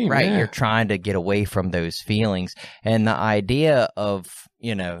that shame. Right. Yeah. You're trying to get away from those feelings. And the idea of,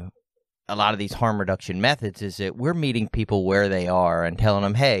 a lot of these harm reduction methods is that we're meeting people where they are and telling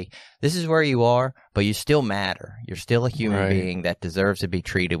them, hey, this is where you are, but you still matter. You're still a human being that deserves to be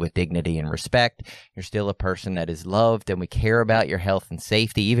treated with dignity and respect. You're still a person that is loved, and we care about your health and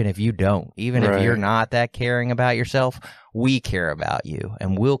safety, even if you don't. Even if you're not that caring about yourself, we care about you,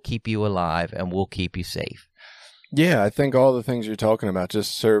 and we'll keep you alive, and we'll keep you safe. Yeah, I think all the things you're talking about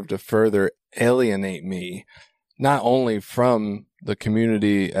just serve to further alienate me, not only from the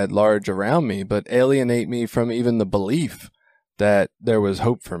community at large around me, but alienate me from even the belief that there was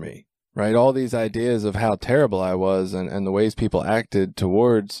hope for me, right? All these ideas of how terrible I was and the ways people acted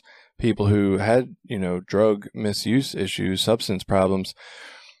towards people who had, drug misuse issues, substance problems.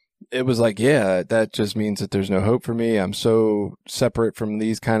 It was that just means that there's no hope for me. I'm so separate from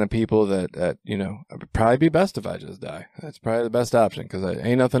these kind of people that it would probably be best if I just die. That's probably the best option because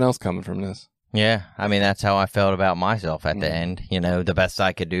ain't nothing else coming from this. Yeah, that's how I felt about myself at the end. The best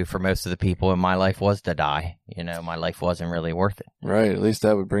I could do for most of the people in my life was to die. My life wasn't really worth it. Right. At least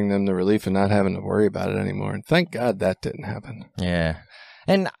that would bring them the relief of not having to worry about it anymore. And thank God that didn't happen. Yeah.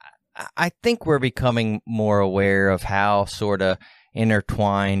 And I think we're becoming more aware of how sort of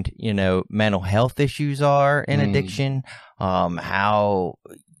intertwined, mental health issues are in addiction, how,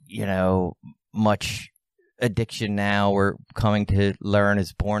 much addiction now we're coming to learn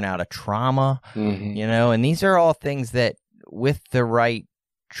is born out of trauma, and these are all things that with the right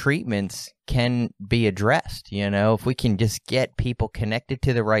treatments can be addressed. If we can just get people connected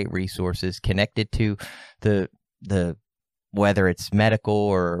to the right resources, connected to the whether it's medical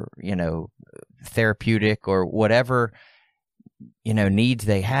or, therapeutic or whatever, needs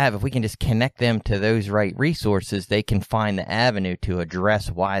they have, if we can just connect them to those right resources, they can find the avenue to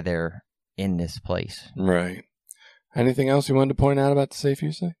address why they're in this place. Right. Anything else you wanted to point out about the Safe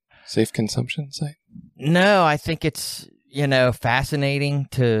Use site? Safe Consumption site? No, I think it's, fascinating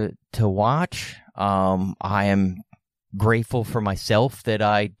to watch. I am grateful for myself that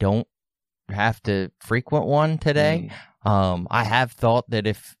I don't have to frequent one today. I have thought that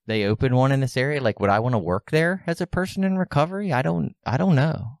if they open one in this area, like, would I want to work there as a person in recovery? I don't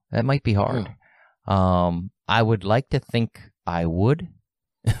know. That might be hard. I would like to think I would,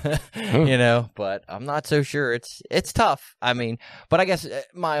 but I'm not so sure. It's tough. I mean, but I guess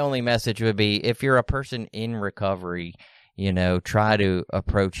my only message would be, if you're a person in recovery, try to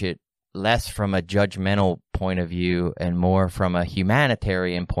approach it less from a judgmental point of view and more from a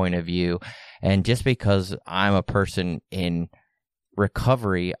humanitarian point of view. And just because I'm a person in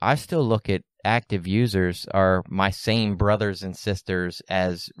recovery, I still look at active users are my same brothers and sisters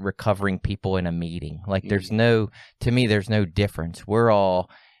as recovering people in a meeting. Like, there's no difference. We're all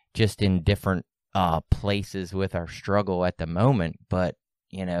just in different places with our struggle at the moment. But,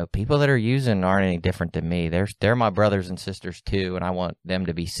 people that are using aren't any different than me. They're my brothers and sisters too. And I want them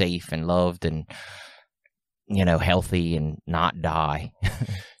to be safe and loved and, healthy and not die.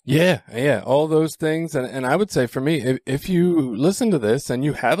 Yeah, all those things. And I would say, for me, if you listen to this and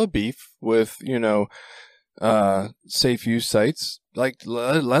you have a beef with, Safe Use sites, like,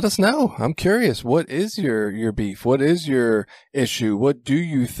 let us know. I'm curious. What is your beef? What is your issue? What do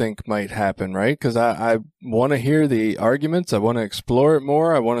you think might happen, right? Because I want to hear the arguments. I want to explore it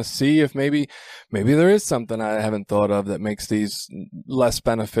more. I want to see if maybe there is something I haven't thought of that makes these less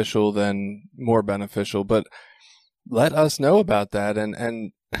beneficial than more beneficial. But let us know about that.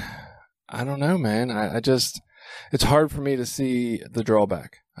 And I don't know, man. I just, it's hard for me to see the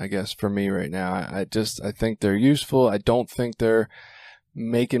drawback, I guess, for me right now. I think they're useful. I don't think they're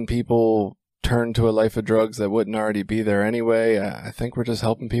making people turn to a life of drugs that wouldn't already be there anyway. I think we're just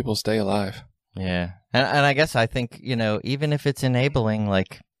helping people stay alive. Yeah. And I guess I think, even if it's enabling,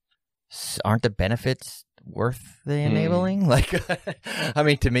 like, aren't the benefits worth the enabling? Like, I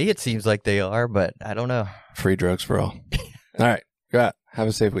mean, to me, it seems like they are, but I don't know. Free drugs for all. All right. Go out. Have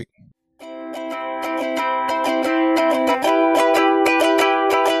a safe week.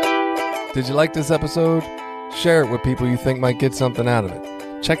 Did you like this episode? Share it with people you think might get something out of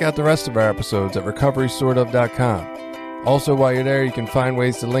it. Check out the rest of our episodes at recoverysortof.com. Also, while you're there, you can find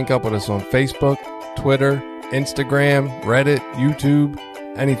ways to link up with us on Facebook, Twitter, Instagram, Reddit, YouTube,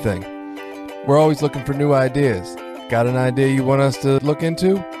 anything. We're always looking for new ideas. Got an idea you want us to look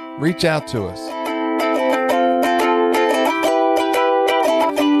into? Reach out to us.